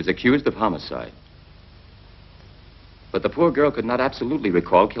 She was accused of homicide. But the poor girl could not absolutely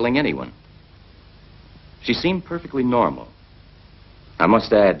recall killing anyone. She seemed perfectly normal. I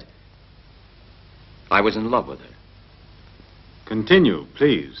must add, I was in love with her. Continue,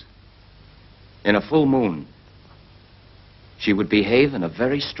 please. In a full moon, she would behave in a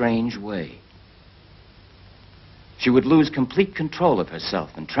very strange way. She would lose complete control of herself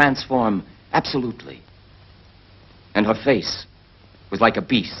and transform absolutely. And her face was like a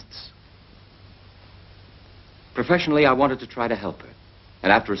beast's. Professionally, I wanted to try to help her.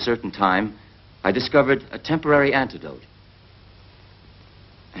 And after a certain time, I discovered a temporary antidote.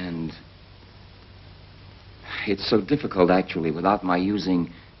 And it's so difficult, actually, without my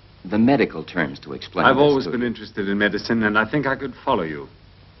using the medical terms to explain. I've this always to been you. interested in medicine, and I think I could follow you.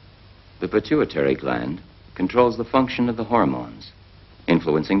 The pituitary gland controls the function of the hormones,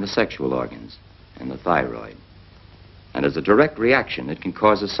 influencing the sexual organs and the thyroid. And as a direct reaction, it can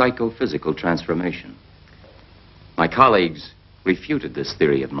cause a psychophysical transformation. My colleagues refuted this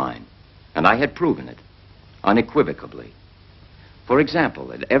theory of mine, and I had proven it unequivocally. For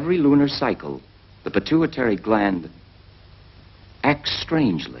example, at every lunar cycle, the pituitary gland acts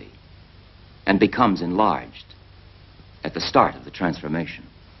strangely and becomes enlarged at the start of the transformation.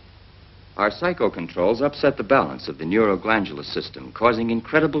 Our psychocontrols upset the balance of the neuroglandular system, causing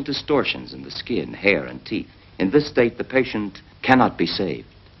incredible distortions in the skin, hair, and teeth. In this state, the patient cannot be saved.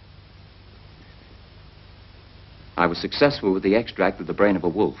 I was successful with the extract of the brain of a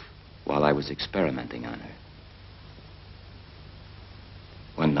wolf while I was experimenting on her.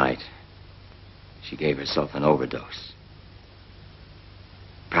 One night, she gave herself an overdose.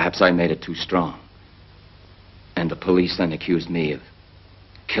 Perhaps I made it too strong. And the police then accused me of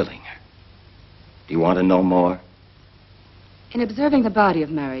killing her. Do you want to know more? In observing the body of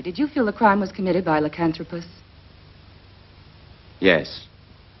Mary, did you feel the crime was committed by a lycanthropist? Yes.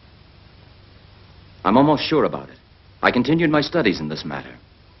 I'm almost sure about it. I continued my studies in this matter.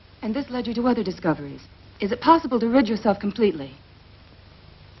 And this led you to other discoveries. Is it possible to rid yourself completely?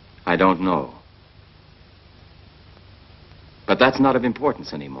 I don't know. But that's not of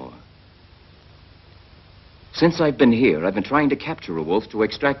importance anymore. Since I've been here, I've been trying to capture a wolf to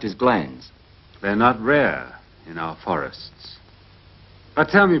extract his glands. They're not rare in our forests. But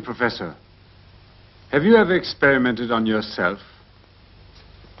tell me, Professor, have you ever experimented on yourself?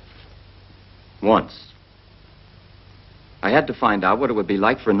 Once. I had to find out what it would be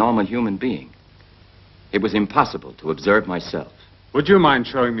like for a normal human being. It was impossible to observe myself. Would you mind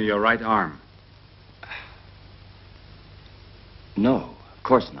showing me your right arm? No, Of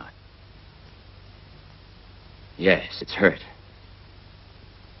course not. Yes, it's hurt.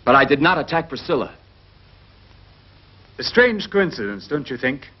 But I did not attack Priscilla. A strange coincidence, don't you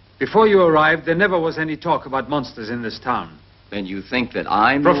think? Before you arrived, there never was any talk about monsters in this town. Then you think that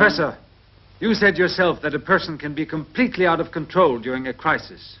I'm... Professor, you said yourself that a person can be completely out of control during a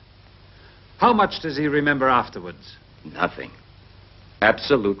crisis. How much does he remember afterwards? Nothing.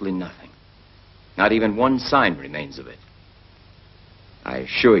 Absolutely nothing. Not even one sign remains of it. I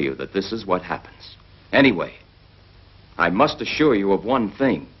assure you that this is what happens. Anyway, I must assure you of one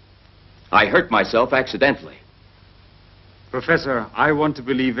thing. I hurt myself accidentally. Professor, I want to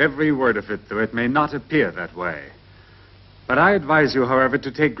believe every word of it, though it may not appear that way. But I advise you, however,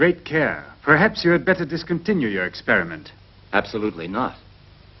 to take great care. Perhaps you had better discontinue your experiment. Absolutely not.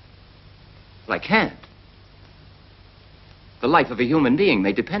 Well, I can't. The life of a human being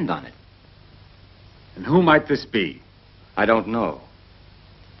may depend on it. And who might this be? I don't know.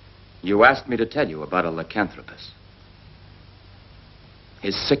 You asked me to tell you about a lycanthropus.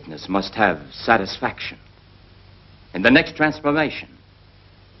 His sickness must have satisfaction. In the next transformation,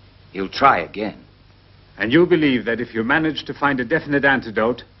 he'll try again. And you believe that if you manage to find a definite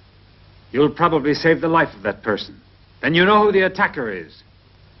antidote, you'll probably save the life of that person. Then you know who the attacker is.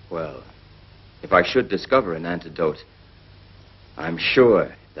 Well, if I should discover an antidote, I'm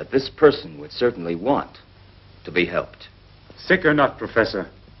sure that this person would certainly want to be helped. Sick or not, Professor,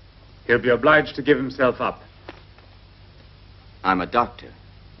 he'll be obliged to give himself up. I'm a doctor.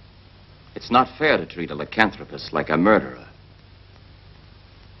 It's not fair to treat a lycanthropus like a murderer.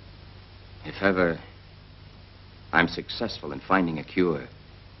 If ever I'm successful in finding a cure,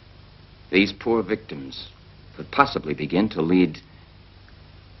 these poor victims could possibly begin to lead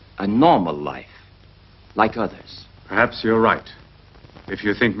a normal life, like others. Perhaps you're right, if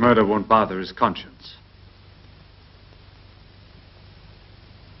you think murder won't bother his conscience.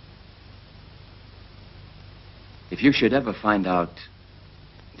 If you should ever find out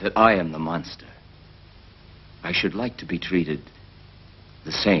that I am the monster, I should like to be treated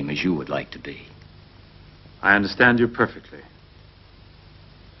the same as you would like to be. I understand you perfectly.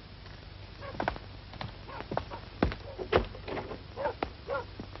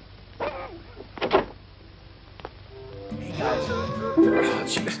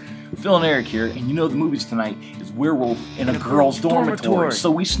 Phil and Erik here, and you know the movies tonight is Werewolf in a Girls Dormitory.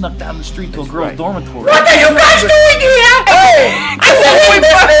 So we snuck down the street to a Girls Dormitory. What are you guys doing here? Hey! I said we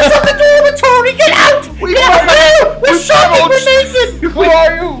brothers of the dormitory! Get out! Get out! We're shocking! We're naked! Who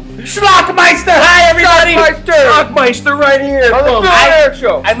are you? Schlockmeister! Hi, everybody! Schlockmeister right here. On the Phil Phil and and Erik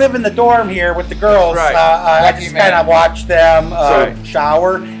Show. I live in the dorm here with the girls. Right. I just kind of watch them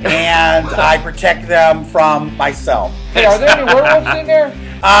shower, and I protect them from myself. Hey, are there any werewolves in there?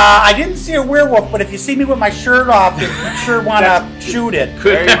 I didn't see a werewolf, but if you see me with my shirt off, you sure want to shoot it.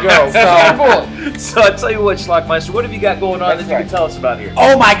 There you go. So, So I tell you what, Schlockmeister, what have you got going on that you can tell us about here?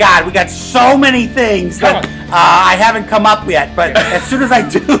 oh my God, we got so many things that I haven't come up yet, but as soon as I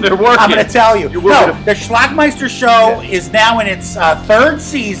do, I'm going to tell you. No, the Schlockmeister Show is now in its third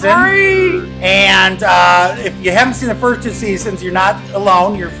season, and if you haven't seen the first two seasons, you're not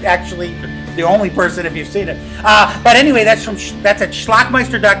alone. You're actually the only person if you've seen it. But anyway, that's at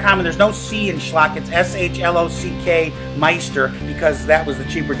schlockmeister.com, and there's no C in Schlock. It's SHLOCK Meister, because that was the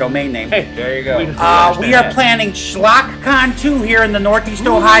cheaper domain name. Hey, there you go. We are planning SchlockCon 2 here in the Northeast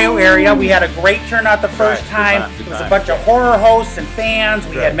Ohio area. We had a great turnout the first time. It was a bunch of horror hosts and fans.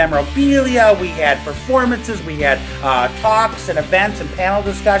 We had memorabilia. We had performances. We had talks and events and panel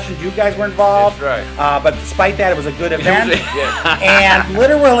discussions. You guys were involved. That's right. But despite that, it was a good event. And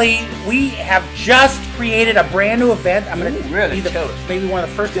literally, we have just created a brand new event. I'm going to be maybe one of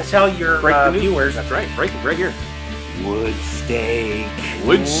the first to tell your viewers. That's right. Break it right here. Woodsteak.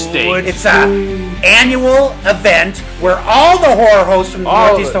 Woodsteak. It's an annual event where all the horror hosts from the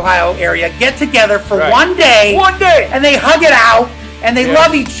Northeast Ohio area get together for one day. One day. And they hug it out. And they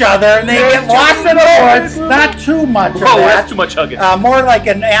love each other, and they get lost in the woods. Not too much of that. That's too much hugging. More like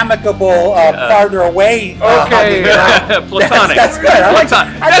an amicable, farther away okay. Platonic. That's good. I like that.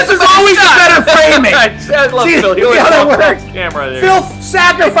 This is always a better framing. I love Phil. He always talks off camera there. Phil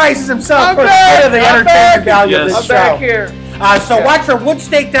sacrifices himself for the entertainment value of this show. I'm back here. So watch for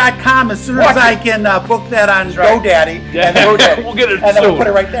woodsteak.com as soon as I can book that on GoDaddy. Yeah, we'll get it and then soon. we'll put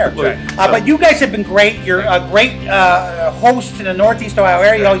it right there. But you guys have been great. You're a great host in the Northeast Ohio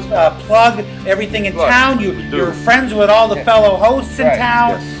area. You always plug everything in town. You're friends with all the fellow hosts in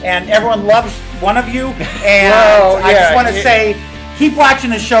town, and everyone loves one of you. And I just want to say, keep watching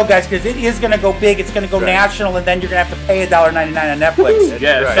the show, guys, because it is going to go big. It's going to go national, and then you're going to have to pay $1.99 on Netflix.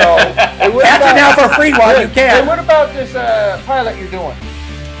 Yes. So after now for a free one, you can. Hey, what about this pilot you're doing?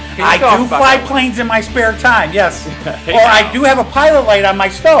 I do fly planes in my spare time, yes. Or I do have a pilot light on my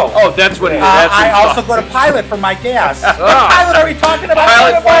stove. Oh, that's what it is. I also go to pilot for my gas. What pilot are we talking about?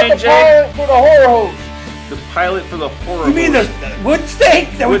 Pilot flying J. For the horror hose. The pilot for the horror. You mean the wood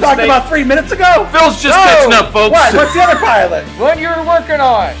steak that we talked about 3 minutes ago? Phil's just catching up, folks. What? What's the other pilot? What you were working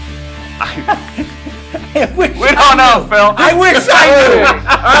on? We don't know, Phil. I wish I knew.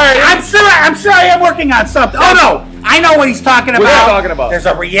 All right. I'm sure I am working on something. Oh no, I know what he's talking about. What are you talking about? There's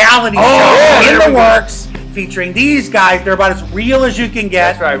a reality show in the works featuring these guys. They're about as real as you can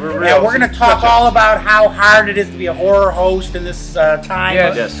get. That's right. We're real. And we're going to talk all about how hard it is to be a horror host in this time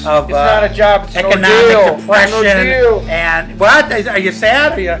of it's not a job. It's economic depression. And what? Are you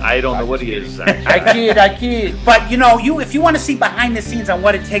sad? Are you? I don't know what he is. I kid. But you know, if you want to see behind the scenes on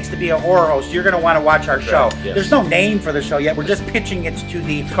what it takes to be a horror host, you're going to want to watch our show. Yes. There's no name for the show yet. We're just pitching it to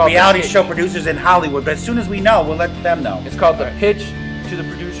the reality show producers in Hollywood. But as soon as we know, we'll let them know. It's called The Pitch to the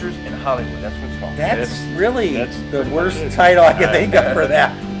Producers in Hollywood. That's what it's called. That's the worst title I can think of for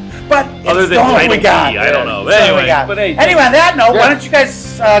that. But other than title B, I don't know. Anyway, anyway, on that note, why don't you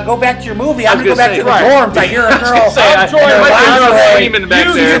guys go back to your movie? I'm going to go back to the dorms. I hear a girl. Screaming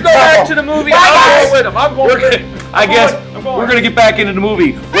back there. You go back to the movie. I'll go with him. I'm going with him. I guess we're going to get back into the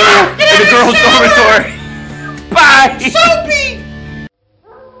movie. Werewolf in the Girls Dormitory. Bye. Soapy.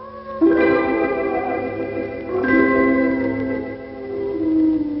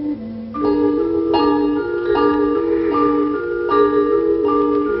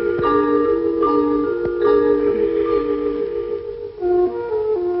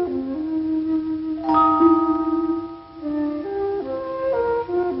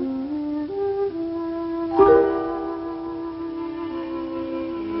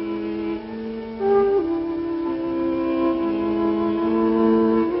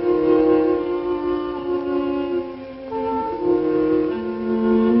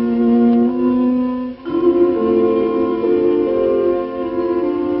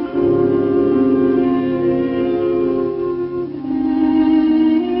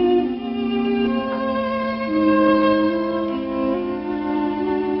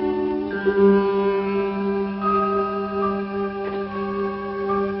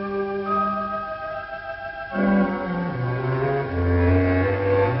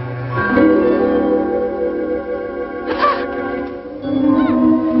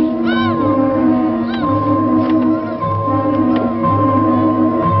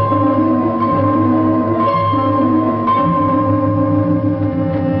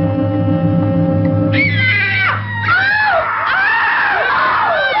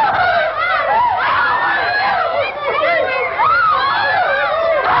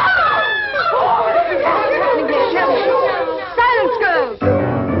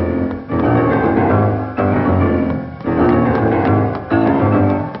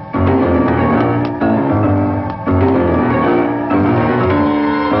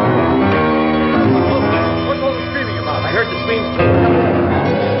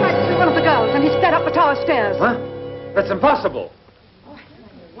 That's impossible.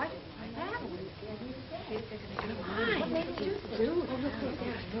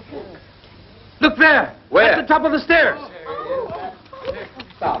 Look there! Where? At the top of the stairs.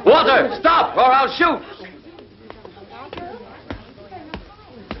 Walter, stop, or I'll shoot!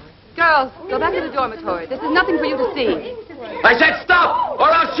 Girls, go back to the dormitory. This is nothing for you to see. I said stop, or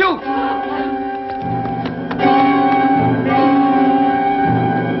I'll shoot!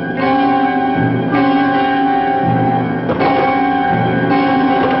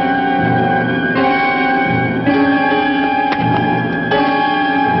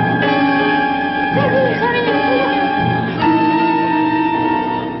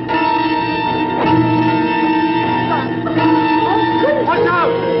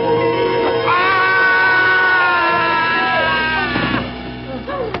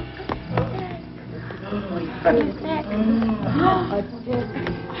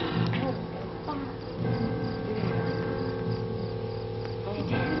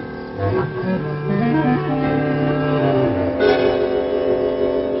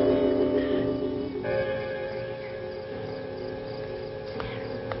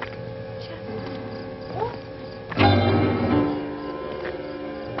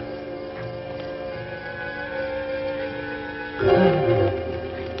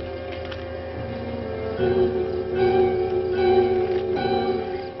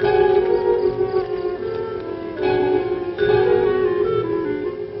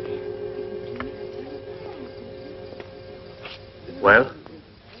 Well,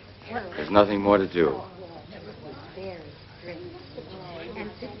 there's nothing more to do.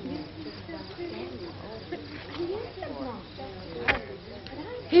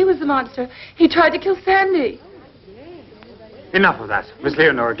 He was the monster. He tried to kill Sandy. Enough of that. Miss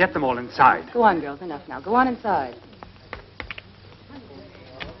Leonora, get them all inside. Go on, girls. Enough now. Go on inside.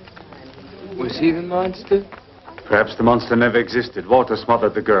 Was he the monster? Perhaps the monster never existed. Walter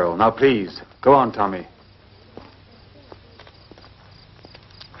smothered the girl. Now, please, go on, Tommy.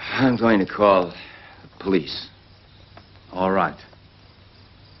 I'm going to call the police. All right.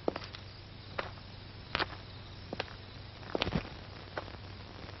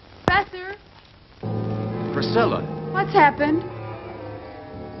 Professor, Priscilla. What's happened?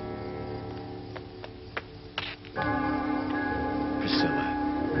 Priscilla.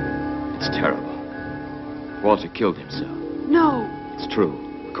 It's terrible. Walter killed himself. No. It's true.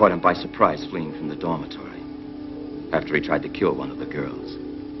 We caught him by surprise fleeing from the dormitory. After he tried to kill one of the girls.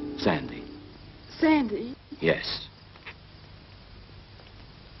 Sandy. Sandy? Yes.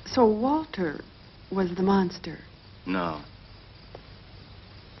 So Walter was the monster. No.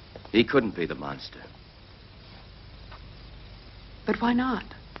 He couldn't be the monster. But why not?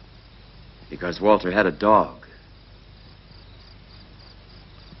 Because Walter had a dog.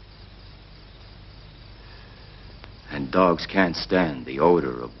 And dogs can't stand the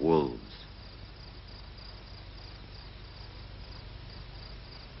odor of wolves.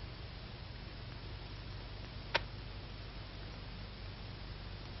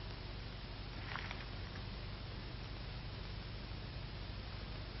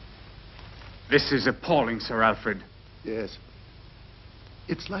 This is appalling, Sir Alfred. Yes.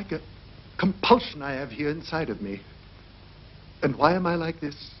 It's like a compulsion I have here inside of me. And why am I like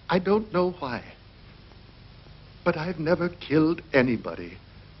this? I don't know why. But I've never killed anybody.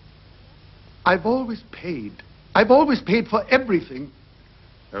 I've always paid. I've always paid for everything.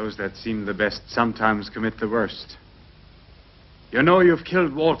 Those that seem the best sometimes commit the worst. You know you've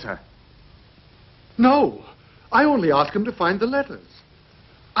killed Walter. No. I only asked him to find the letters.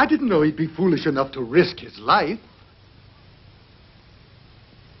 I didn't know he'd be foolish enough to risk his life.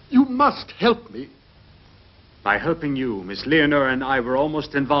 You must help me. By helping you, Miss Leonora and I were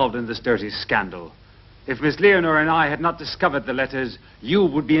almost involved in this dirty scandal. If Miss Leonora and I had not discovered the letters, you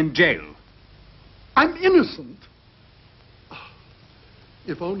would be in jail. I'm innocent.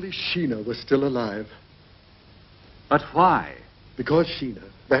 If only Sheena was still alive. But why? Because Sheena,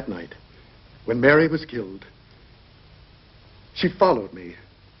 that night, when Mary was killed, she followed me.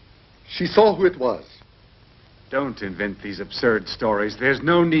 She saw who it was. Don't invent these absurd stories. There's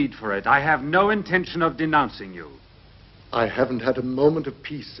no need for it. I have no intention of denouncing you. I haven't had a moment of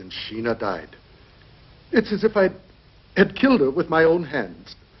peace since Sheena died. It's as if I had killed her with my own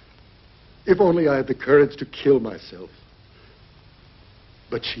hands. If only I had the courage to kill myself.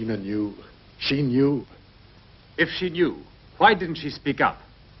 But Sheena knew. She knew. If she knew, why didn't she speak up?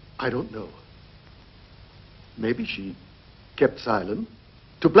 I don't know. Maybe she kept silent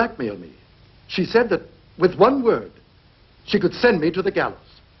to blackmail me. She said that with one word, she could send me to the gallows.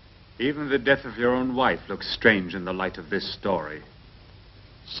 Even the death of your own wife looks strange in the light of this story.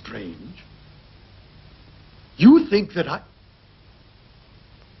 Strange? You think that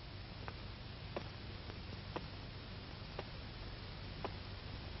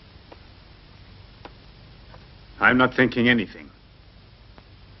I'm not thinking anything.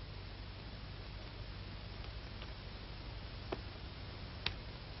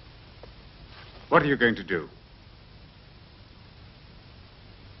 What are you going to do?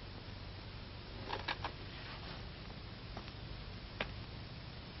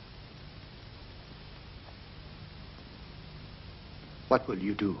 What will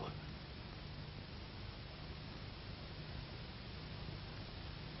you do?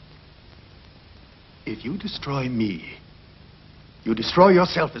 If you destroy me, you destroy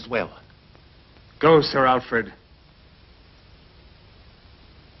yourself as well. Go, Sir Alfred.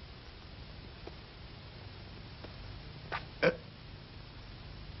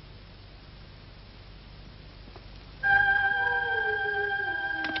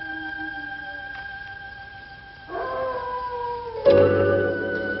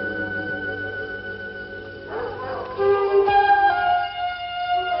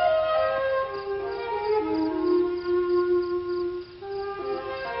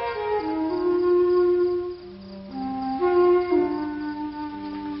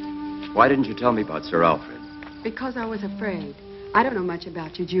 Why didn't you tell me about Sir Alfred? Because I was afraid. I don't know much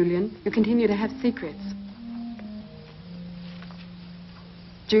about you, Julian. You continue to have secrets.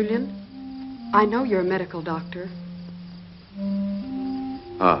 Julian, I know you're a medical doctor.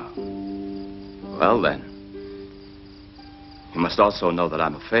 Ah. Well, then. You must also know that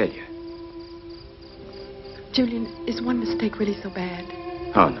I'm a failure. Julian, is one mistake really so bad?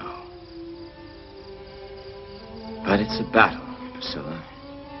 Oh, no. But it's a battle, Priscilla.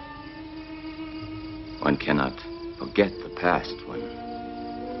 One cannot forget the past when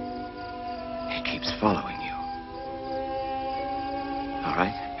it keeps following you. All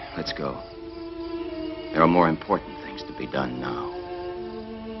right, let's go. There are more important things to be done now.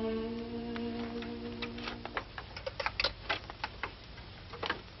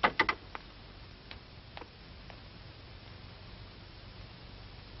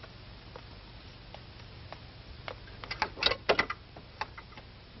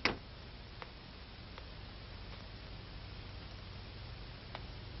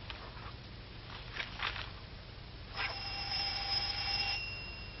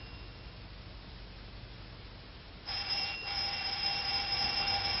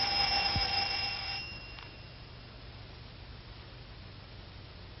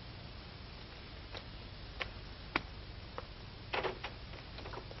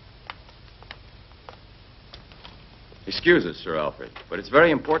 Excuse us, Sir Alfred, but it's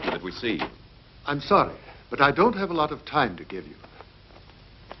very important that we see you. I'm sorry, but I don't have a lot of time to give you.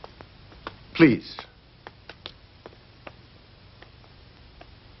 Please.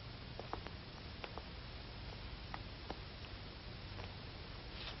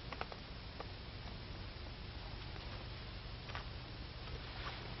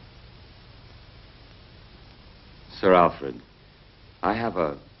 Sir Alfred, I have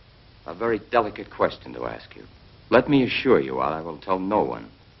a very delicate question to ask you. Let me assure you, I will tell no one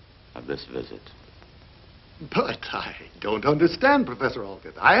of this visit. But I don't understand, Professor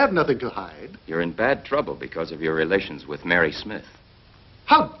Alfred. I have nothing to hide. You're in bad trouble because of your relations with Mary Smith.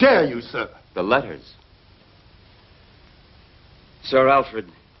 How dare you, sir? The letters. Sir Alfred,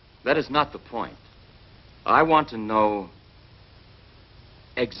 that is not the point. I want to know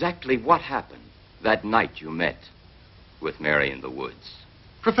exactly what happened that night you met with Mary in the woods.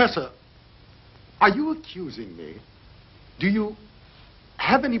 Professor, are you accusing me? Do you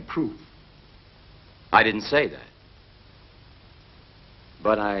have any proof? I didn't say that.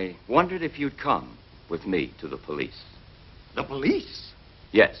 But I wondered if you'd come with me to the police. The police?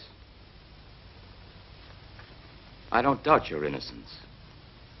 Yes. I don't doubt your innocence.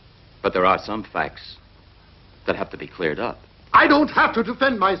 But there are some facts that have to be cleared up. I don't have to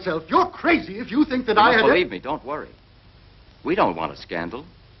defend myself. You're crazy if you think that I had... Believe me, don't worry. We don't want a scandal.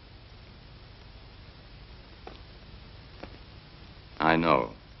 I know.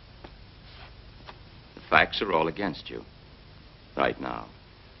 The facts are all against you right now.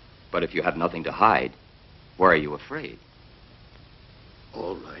 But if you have nothing to hide, why are you afraid?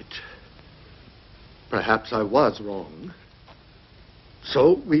 All right. Perhaps I was wrong.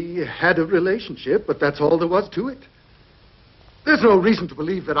 So we had a relationship, but that's all there was to it. There's no reason to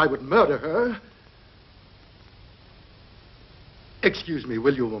believe that I would murder her. Excuse me,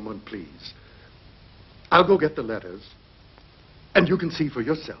 will you, woman, please? I'll go get the letters, and you can see for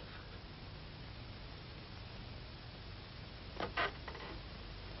yourself.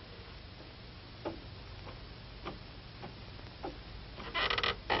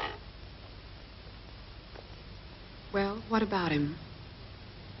 Well, what about him?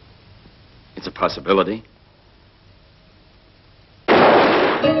 It's a possibility.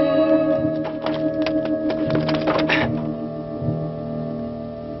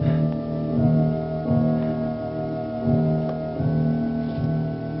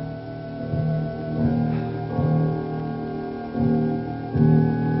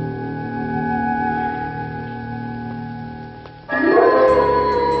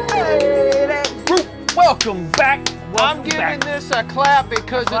 Welcome back. I'm giving this a clap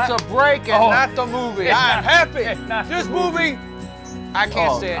because it's a break and not the movie. I'm happy. This movie, I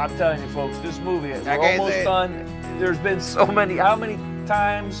can't stand. I'm telling you, folks, this movie is almost done. There's been so many. How many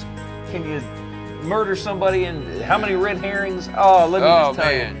times can you murder somebody and how many red herrings? Oh, let me just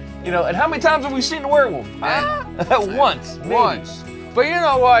tell you. You know, and how many times have we seen the werewolf? Once. Maybe. Once. But you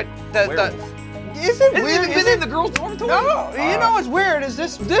know what? Is it weird? Is it the Girls Dormitory? No. You know what's weird is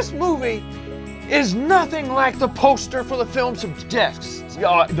this movie is nothing like the poster for the film suggests.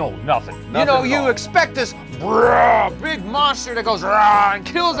 No, nothing. You know, you expect this big monster that goes and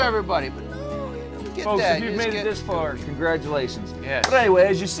kills everybody, but no, you don't get folks, that. if you've made it this far, congratulations. Yes. But anyway,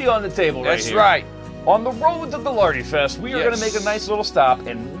 as you see on the table right here. That's right. On the road to the Lardy Fest, we are going to make a nice little stop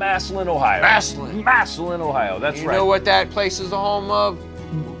in Massillon, Ohio. Massillon, Ohio. That's right. You know what that place is the home of?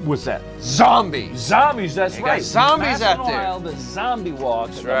 What's that? Zombies. Zombies, that's They right. got zombies out there. Ohio, the Zombie Walk.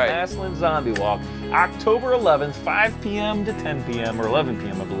 That's the right. Massillon Zombie Walk. October 11th, 5 p.m. to 10 p.m. or 11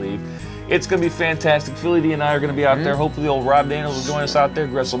 p.m., I believe. It's going to be fantastic. Philly D and I are going to be out there. Hopefully, old Rob Daniels will join us out there.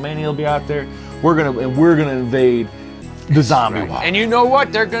 WrestleMania will be out there. We're going to invade the Zombie Walk. And you know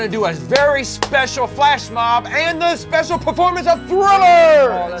what? They're going to do a very special flash mob and the special performance of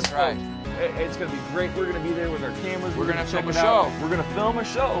Thriller. Oh, that's right. It's going to be great. We're going to be there with our cameras. We're going to film a check it show. out. We're going to film a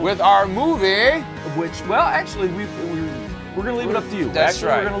show. With our movie. Which, well, actually, we're going to leave it up to you. That's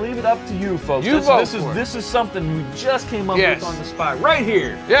right. We're going to leave it up to you, folks. This is something we just came up with on the spot right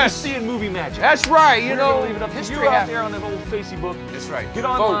here. Yes. Just seeing movie magic. That's right. You know, leave it up to you out there on that old Facebook. That's right. Get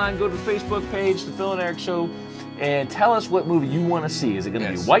online, go to the Facebook page, the Phil and Erik Show, and tell us what movie you want to see. Is it going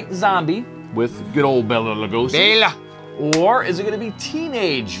to be White Zombie with good old Bela Lugosi? Or is it going to be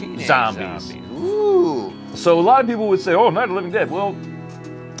Teenage Zombies? Ooh. So a lot of people would say, oh, Night of the Living Dead. Well,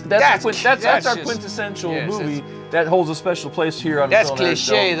 that's our quintessential movie that holds a special place here on the Phil and Erik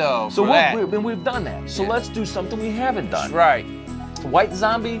Show. Cliche, though. So we've done that. So let's do something we haven't done. That's right. White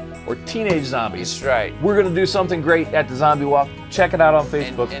Zombie or Teenage Zombies. That's right. We're going to do something great at the Zombie Walk. Check it out on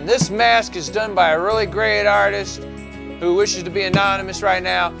Facebook. And this mask is done by a really great artist who wishes to be anonymous right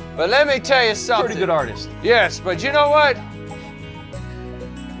now. But let me tell you something. Pretty good artist. Yes, but you know what?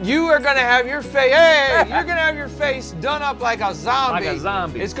 You are going to have your face, you're going to have your face done up like a zombie. Like a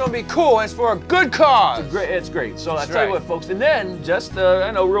zombie. It's going to be cool, and it's for a good cause. It's great. So I tell you what, folks, and then just, I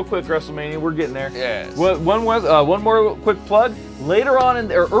know, real quick, WrestleMania, we're getting there. Yes. One more quick plug. Later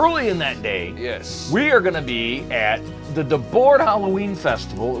on, or early in that day, we are going to be at the DeBoard Halloween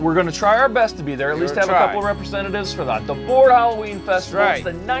Festival. We're going to try our best to be there, at least have a couple of representatives for the DeBoard Halloween Festival. It's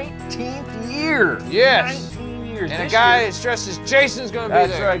the 19th year. Yes. 19 years. And a guy that's dressed as Jason's going to be there.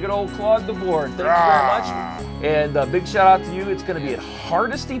 That's right, good old Claude DeBoard. Thank you very much. And big shout out to you. It's going to be at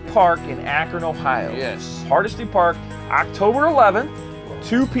Hardesty Park in Akron, Ohio. Yes. Hardesty Park, October 11th,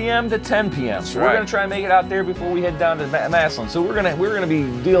 2 p.m. to 10 p.m. So we're going to try and make it out there before we head down to Massillon. So we're gonna be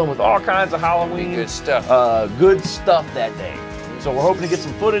dealing with all kinds of Halloween good stuff that day. So we're hoping to get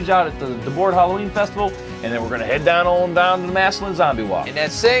some footage out at the DeBoard Halloween Festival, and then we're going to head down to the Massillon Zombie Walk. And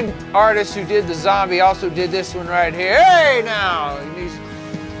that same artist who did the zombie also did this one right here. Hey, now!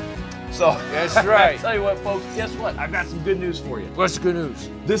 So, that's right. I tell you what, folks, guess what? I've got some good news for you. What's the good news?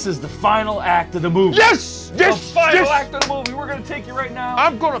 This is the final act of the movie. Yes! The final act of the movie. We're going to take you right now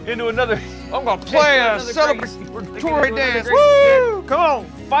I'm going to play a celebratory dance. Woo! Come on.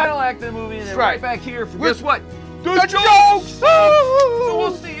 Final act of the movie, and then right back here for guess what? The jokes! So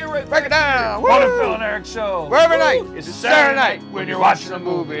we'll see you right back. Break it down. On the Phil and Erik Show. Where every night. It's a Saturday night when you're watching a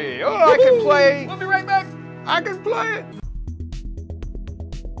movie. Oh, I can play. We'll be right back. I can play it.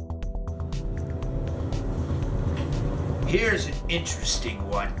 Here's an interesting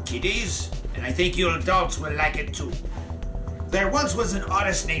one, kiddies, and I think you adults will like it too. There once was an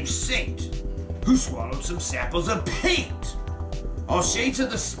artist named Saint who swallowed some samples of paint. All shades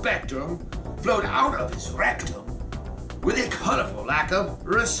of the spectrum flowed out of his rectum with a colorful lack of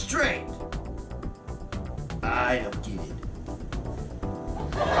restraint. I don't get it.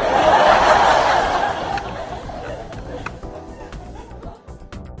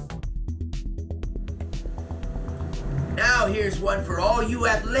 Now here's one for all you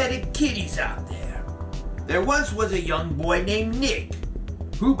athletic kiddies out there. There once was a young boy named Nick,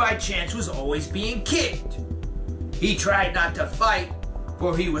 who by chance was always being kicked. He tried not to fight,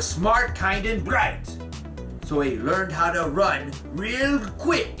 for he was smart, kind, and bright. So he learned how to run real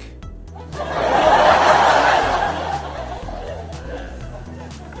quick.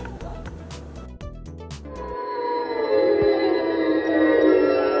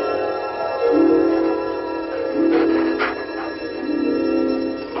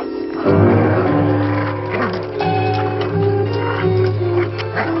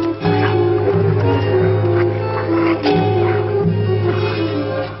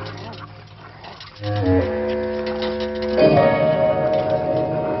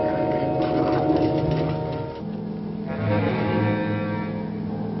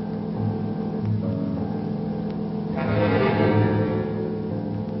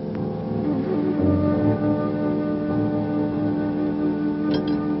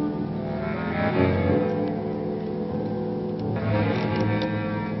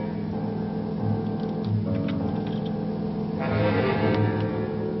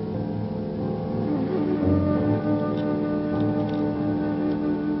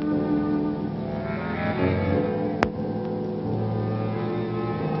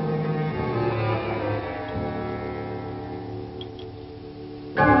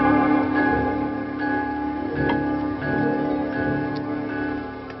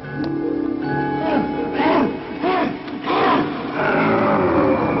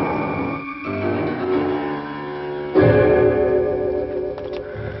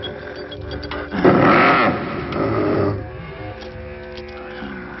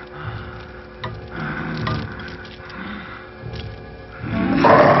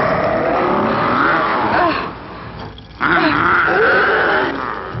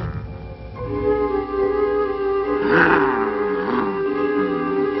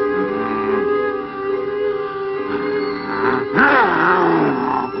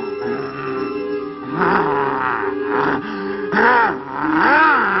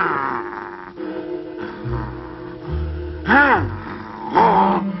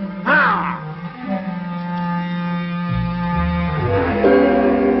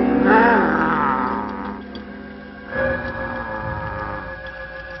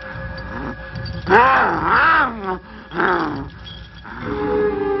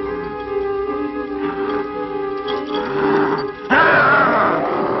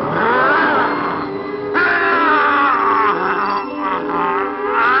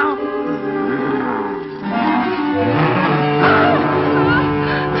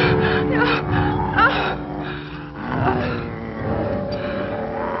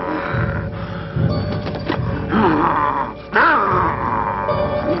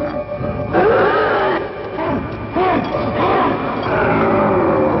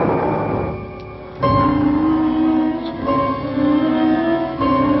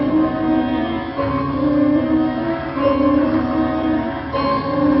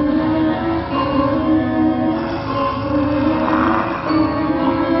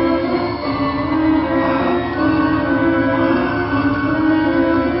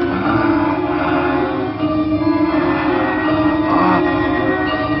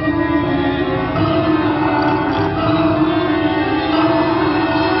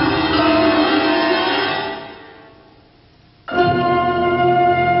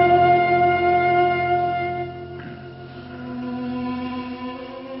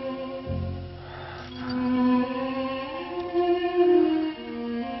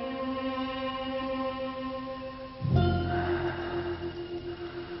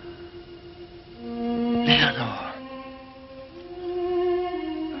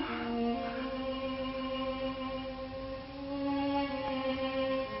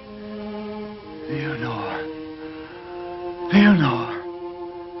 Leonore. Leonore.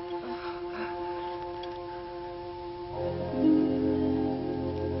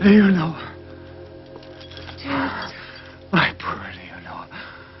 Leonore. My poor Leonore.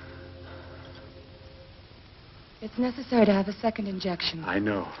 It's necessary to have a second injection. I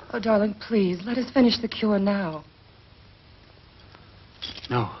know. Oh, darling, please, let us finish the cure now.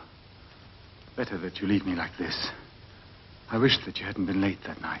 No. Better that you leave me like this. I wish that you hadn't been late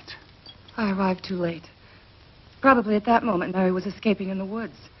that night. I arrived too late. Probably at that moment, Mary was escaping in the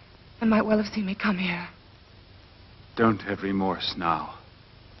woods and might well have seen me come here. Don't have remorse now.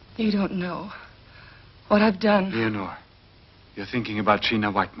 You don't know what I've done. Leonore, you're thinking about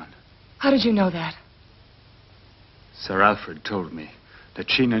Sheena Whiteman. How did you know that? Sir Alfred told me that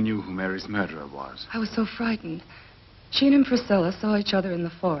Sheena knew who Mary's murderer was. I was so frightened. Sheena and Priscilla saw each other in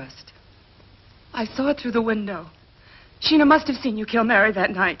the forest. I saw it through the window. Sheena must have seen you kill Mary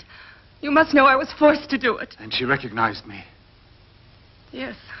that night. You must know I was forced to do it. And she recognized me.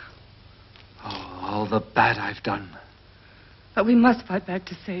 Yes. Oh, all the bad I've done. But we must fight back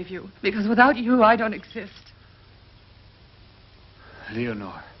to save you, because without you, I don't exist.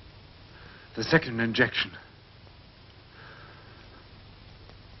 Leonore, the second injection.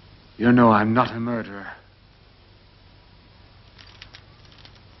 You know I'm not a murderer.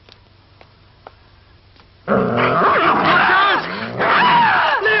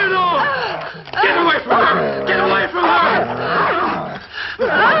 Leonore! Get away from her! Get away from her!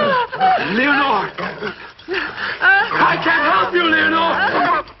 Leonore! I can't help you, Leonore!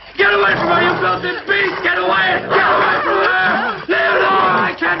 Get away from her, you filthy beast! Get away! Get away from her! Leonore!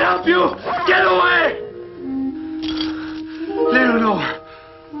 I can't help you! Get away! Leonore!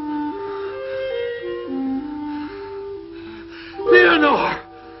 Leonore!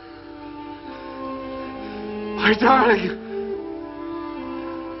 My darling!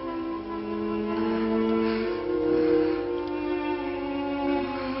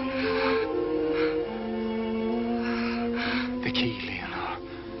 The key, Leonore.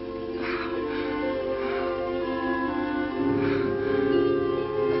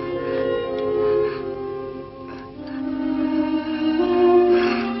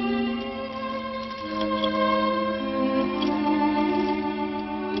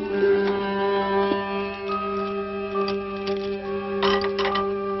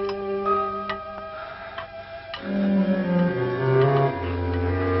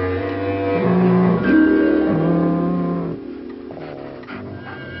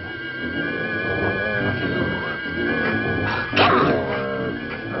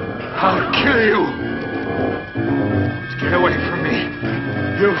 I'll kill you! Get away from me.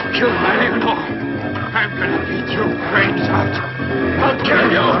 You've killed my Leonore. I'm gonna beat your brains out. I'll kill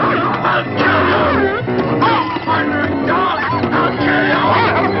you! I'll kill you! Oh, murdering dog! I'll kill you!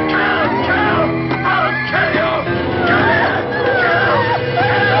 Kill! I'll kill you!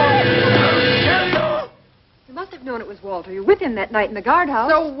 You must have known it was Walter. You're with him that night in the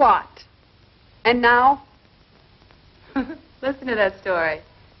guardhouse. So what? And now? Listen to that story.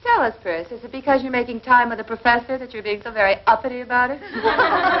 Tell us, Pris, is it because you're making time with the professor that you're being so very uppity about it?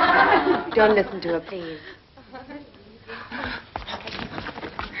 Don't listen to her, please.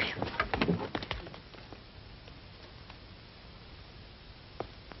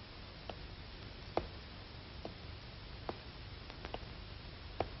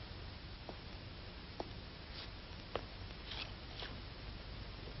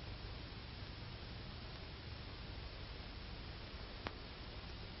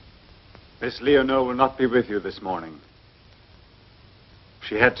 Miss Leonore will not be with you this morning.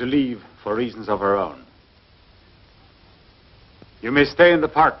 She had to leave for reasons of her own. You may stay in the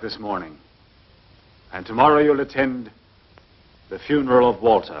park this morning, and tomorrow you'll attend the funeral of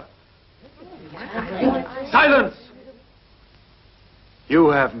Walter. Silence! You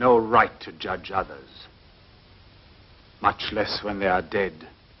have no right to judge others, much less when they are dead.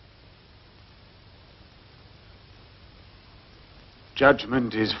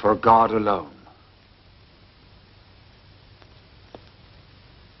 Judgment is for God alone.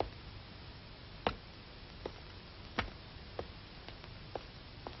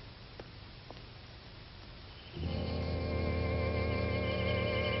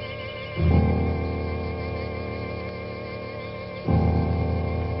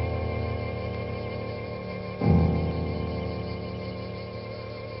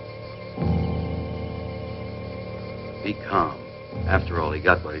 Be calm. After all, he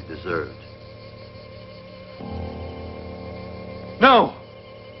got what he deserved. No!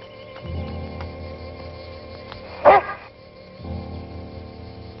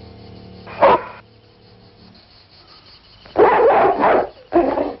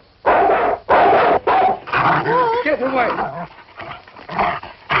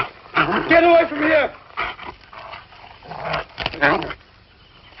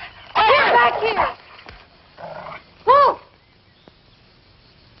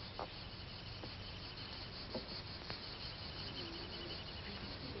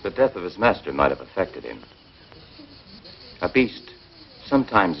 The death of his master might have affected him. A beast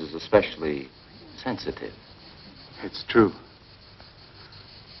sometimes is especially sensitive. It's true.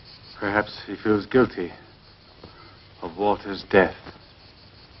 Perhaps he feels guilty of Walter's death.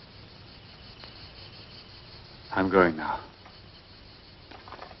 I'm going now.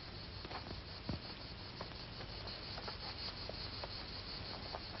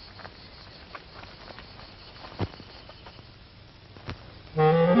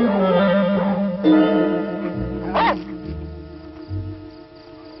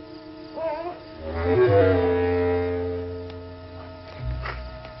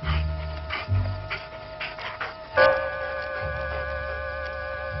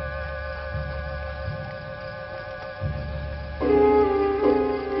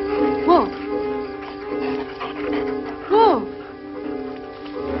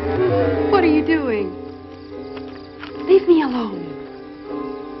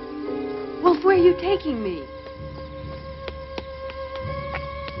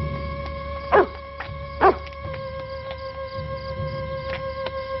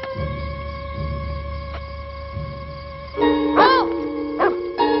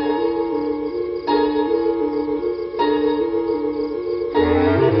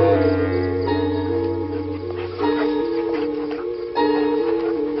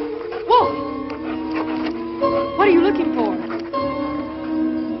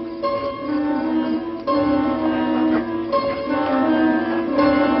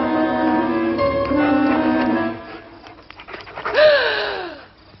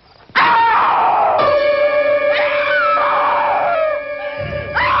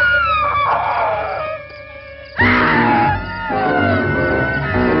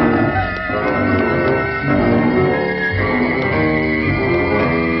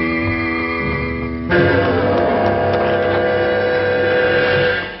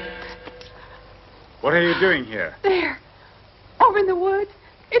 What are you doing here? There. Over in the woods.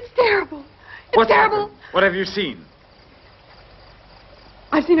 It's terrible. It's terrible. Happened? What have you seen?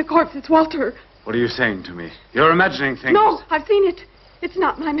 I've seen a corpse. It's Walter. What are you saying to me? You're imagining things. No, I've seen it. It's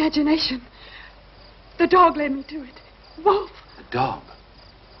not my imagination. The dog led me to it. Wolf. The dog?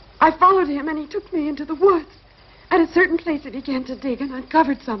 I followed him and he took me into the woods. At a certain place he began to dig and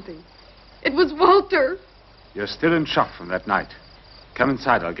uncovered something. It was Walter. You're still in shock from that night. Come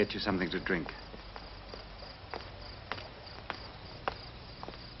inside. I'll get you something to drink.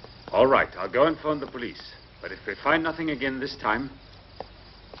 All right, I'll go and phone the police. But if we find nothing again this time,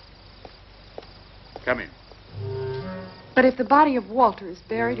 come in. But if the body of Walter is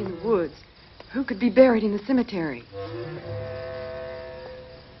buried in the woods, who could be buried in the cemetery?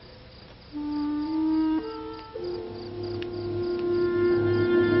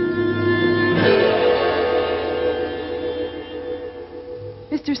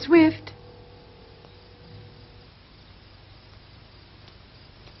 Mr. Swift?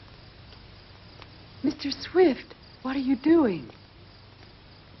 Mr. Swift, what are you doing?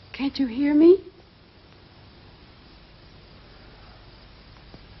 Can't you hear me?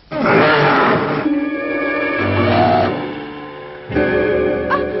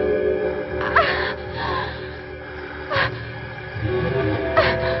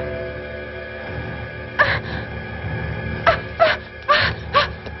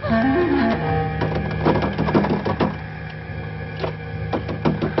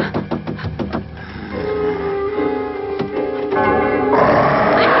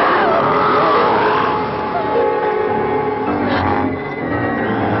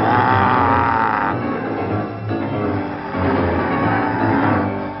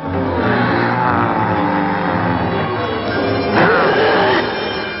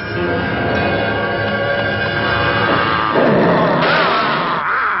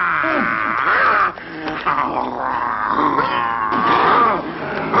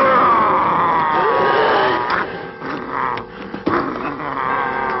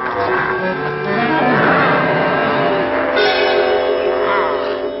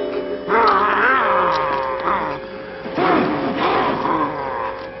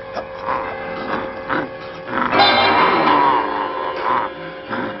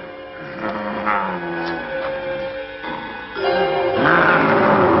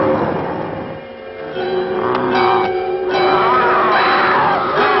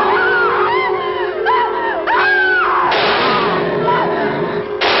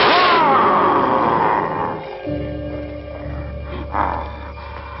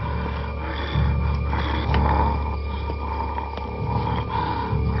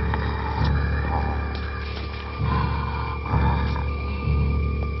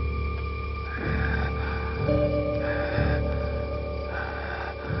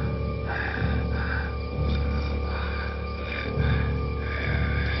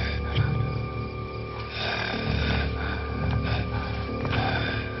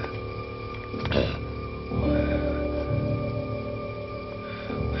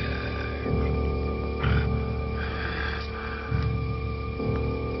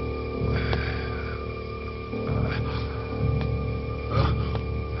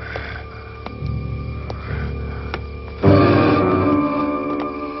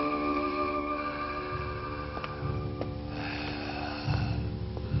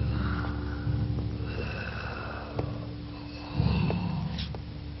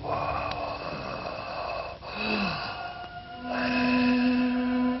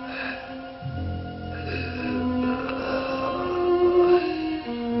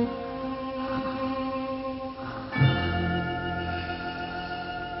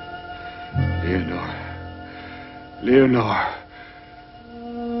 Leonore. Leonore.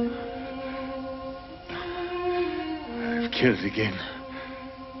 I've killed again.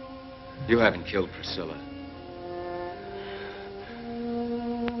 You haven't killed Priscilla.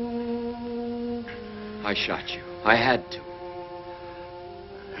 I shot you. I had to.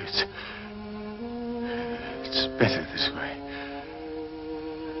 It's better this way.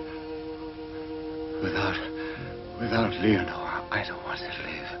 Without Leonore, I don't want to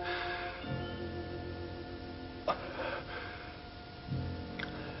live.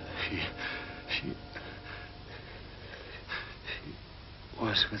 She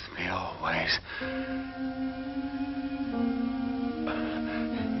was with me always.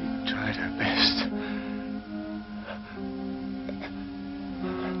 She tried her best.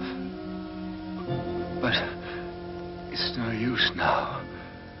 But it's no use now.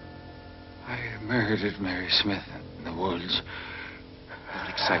 I murdered Mary Smith in the woods.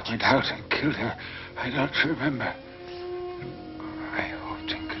 I went out and killed her. I don't remember. I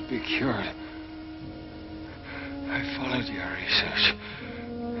hoped it could be cured. I followed your research.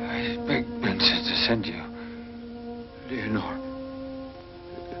 I begged Vincent to send you. Leonore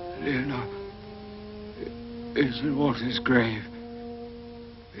is in Walter's grave.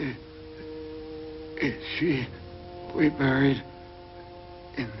 Is she we buried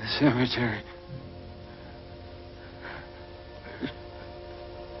in the cemetery?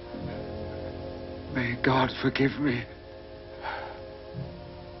 May God forgive me.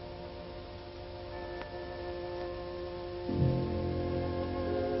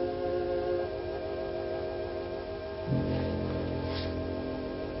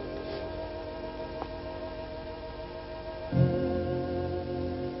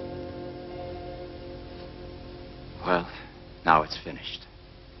 Well, now it's finished.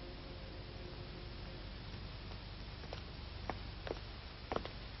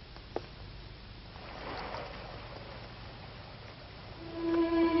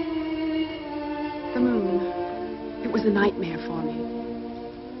 The moon. It was a nightmare for me.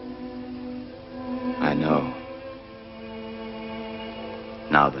 I know.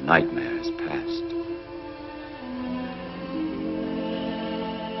 Now the nightmare is past.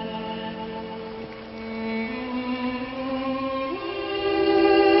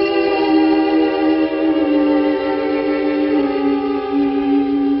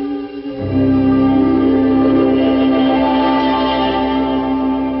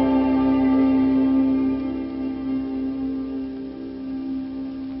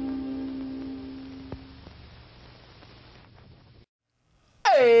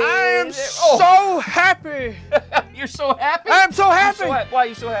 So happy. You're so happy? I'm so happy. Why are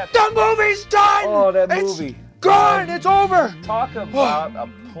you so happy? The movie's done. Oh, that It's movie. gone. It's over. Talk about a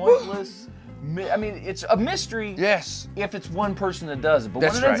pointless... I mean, it's a mystery. Yes. If it's one person that does it. But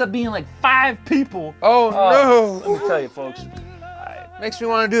That's when it ends right. up being like 5 people... Oh, no. Let me tell you, folks. Makes me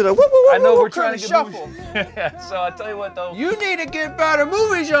want to do the woo-woo-woo I know we're kind trying of to get shuffle. movies. So I tell you what, though. You need to get better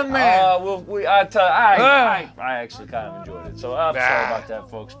movies, young man. I actually kind of enjoyed it. So I'm sorry about that,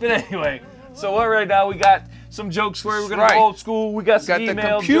 folks. But anyway, so right now we got some jokes for you. We're going to go old school. We got some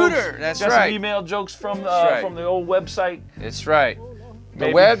email computer. jokes. That's got right. Some email jokes from the old website. That's right. The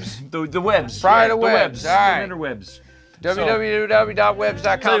Maybe. webs? The webs. Probably Yeah, the webs. All right. The interwebs.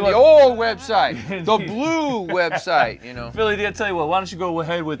 www.webs.com, the old website, the blue website, you know. Philly, I tell you what, why don't you go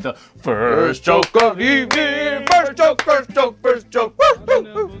ahead with the first joke of the evening? First joke. Okay,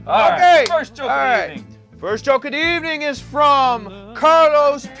 first joke of the evening. First joke of the evening is from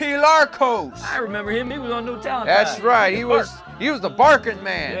Carlos Pilarcos. I remember him. He was on No Talent. That's right. He was the barking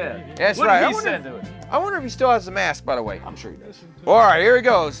man. Yeah. That's what right. Did he send to it? I wonder if he still has the mask, by the way. I'm sure he does. All right, here he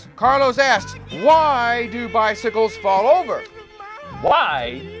goes. Carlos asks, why do bicycles fall over?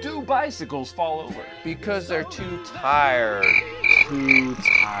 Why do bicycles fall over? Because they're too tired. Too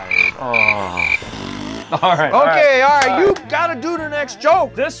tired. Oh. All right. Okay, all right. You gotta do the next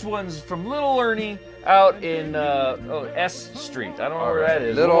joke. This one's from Little Ernie out in S Street. I don't know where that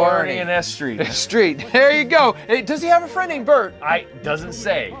is. Little Ernie and S Street. Street. There you go. Hey, does he have a friend named Bert? Doesn't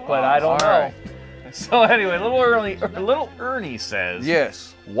say, but I don't know. Right. So anyway, Little Ernie says,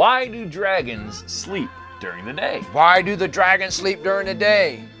 yes. Why do dragons sleep during the day? Why do the dragons sleep during the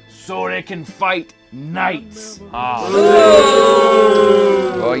day? So they can fight knights. Well,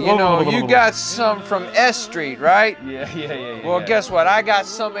 you know, you got some from S Street, right? Yeah. Well, guess what? I got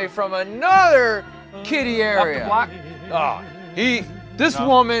somebody from another kitty area. Off the block? This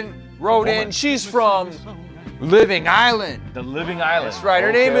woman wrote in. She's from Living Island. The Living Island. That's right.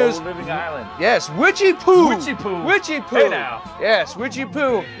 Her name is Living Island. Yes, Witchy Poo. Witchy Poo. Witchy Poo. Hey now. Yes, Witchy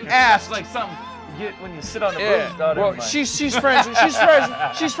Poo asked. It's like something get when you sit on the booth. Oh, well, she's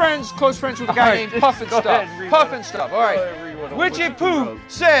close friends with a guy named Puff and Stuff. Puff and Stuff. All right. Witchy Pooh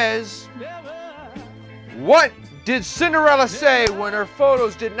says, what did Cinderella say when her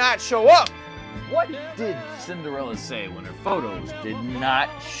photos did not show up? What did Cinderella say when her photos did not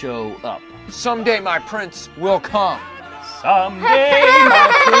show up? Someday my prince will come. Someday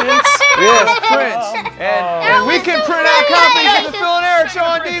my prince. Yes, Prince. And we can print out copies of the Phil and Erik Show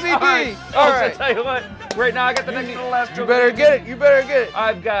on DVD. All right. I'll tell you what. Right now, I got the next to the last joke. You better get it. You better get it.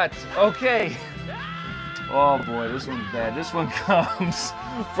 I've got. Okay. Oh boy, this one's bad. This one comes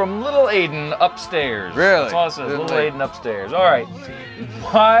from little Aiden upstairs. Really? That's all it says. Little Aiden upstairs. All right.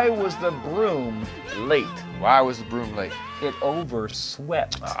 Why was the broom late? Why was the broom late? It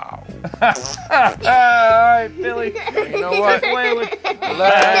overswept. Oh. All right, Billy. You know what?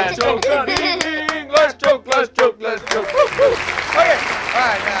 Last joke of the evening. Let's joke. Okay. All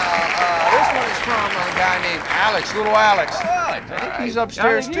right, now, this one is from a guy named Alex, little Alex. I think he's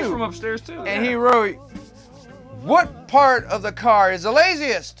upstairs, He's from upstairs, too. And he wrote, what part of the car is the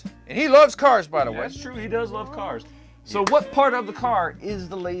laziest? And he loves cars, by the way. That's true. He does love cars. So what part of the car is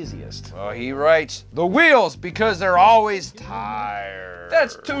the laziest? Well, he writes, the wheels, because they're always tired.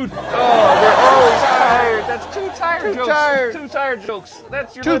 That's too... Oh, they're always tired. That's too tired jokes. Tired. Too tired jokes.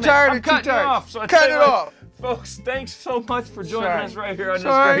 That's your too limit. tired. I'm cutting too tired. You off. So Cut it off. Folks, thanks so much for joining us right here on this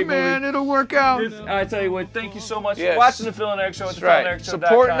Sorry, great man. movie. It'll work out. I tell you what, thank you so much for watching the Phil and Erik Show at That's right.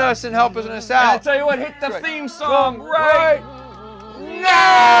 Supporting us and helping us out. And I tell you what, hit the theme song right now.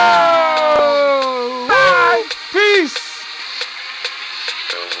 Bye. Peace.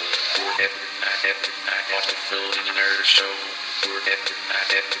 Every night, watch the Phil and Erik Show. Every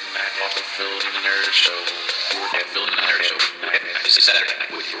night, watch the Phil and Erik Show. Phil and Erik Show. It's a Saturday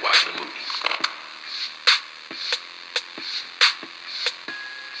night with you watching the movie.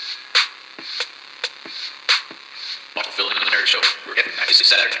 Watch the Phil and Erik Show. Every night, it's a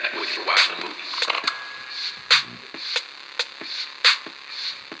Saturday night with you watching the movie.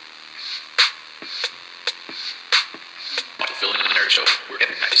 Watch the Phil and Erik Show.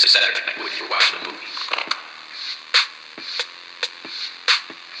 Every night, it's a Saturday night with you watching the movie.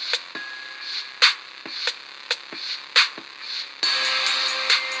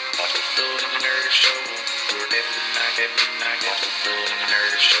 Watch the Phil and Erik Show. Every night, watch the Phil and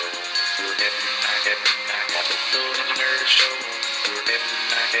Erik Show. Every night, watch the Phil and Erik Show.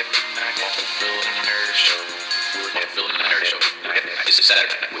 Every night, watch the Phil and Erik Show. Phil and Erik Show. Every night, it's a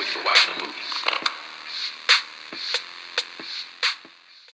Saturday night with you watching the movie.